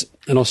think that's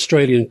an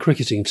Australian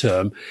cricketing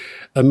term.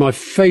 And my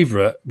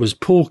favourite was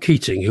Paul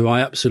Keating, who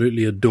I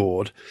absolutely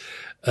adored,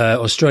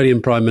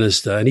 Australian Prime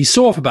Minister. And he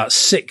saw off about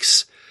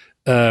 6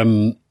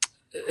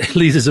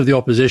 leaders of the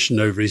opposition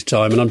over his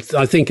time, and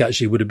I think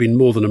actually would have been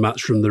more than a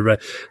match from the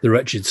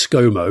wretched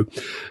ScoMo,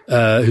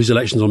 whose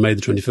election's on May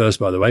the 21st,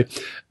 by the way.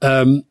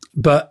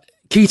 But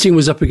Keating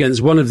was up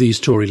against one of these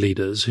Tory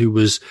leaders who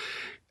was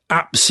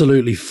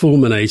absolutely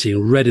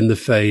fulminating, red in the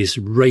face,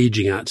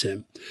 raging at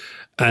him.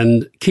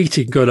 And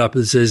Keating got up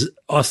and says,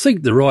 I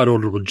think the right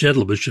honourable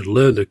gentleman should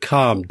learn to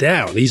calm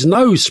down. He's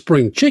no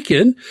spring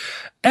chicken.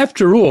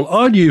 After all,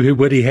 I knew him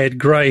when he had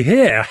grey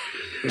hair.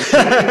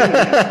 That's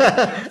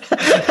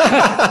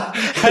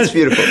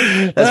beautiful.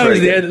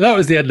 That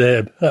was the end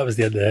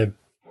of him.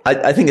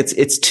 I think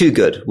it's too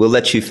good. We'll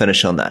let you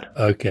finish on that.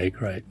 Okay,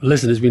 great.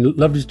 Listen, it's been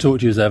lovely to talk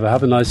to you as ever.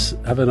 Have a nice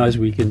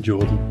weekend,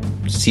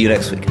 Jordan. See you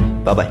next week.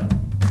 Bye-bye.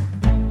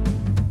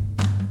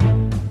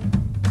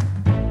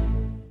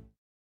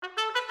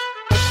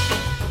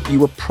 You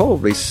were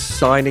probably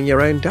signing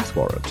your own death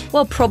warrant.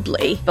 Well,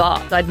 probably,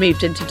 but I'd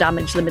moved into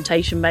damage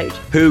limitation mode.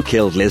 Who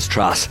killed Liz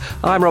Truss?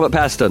 I'm Robert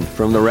Peston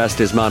from The Rest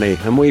Is Money,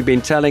 and we've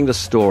been telling the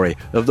story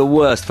of the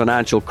worst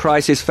financial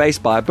crisis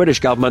faced by a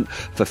British government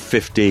for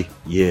 50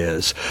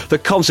 years. The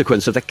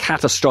consequence of the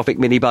catastrophic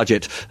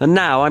mini-budget. And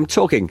now I'm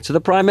talking to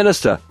the Prime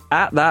Minister.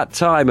 at that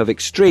time of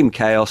extreme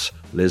chaos,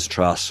 Liz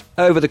Truss.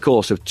 Over the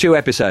course of 2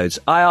 episodes,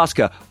 I ask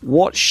her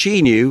what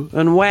she knew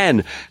and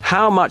when,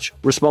 how much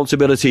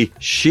responsibility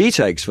she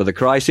takes for the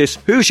crisis,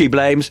 who she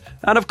blames,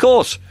 and of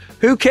course,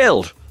 who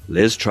killed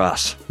Liz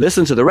Truss.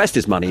 Listen to The Rest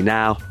is Money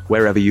now,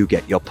 wherever you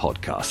get your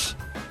podcasts.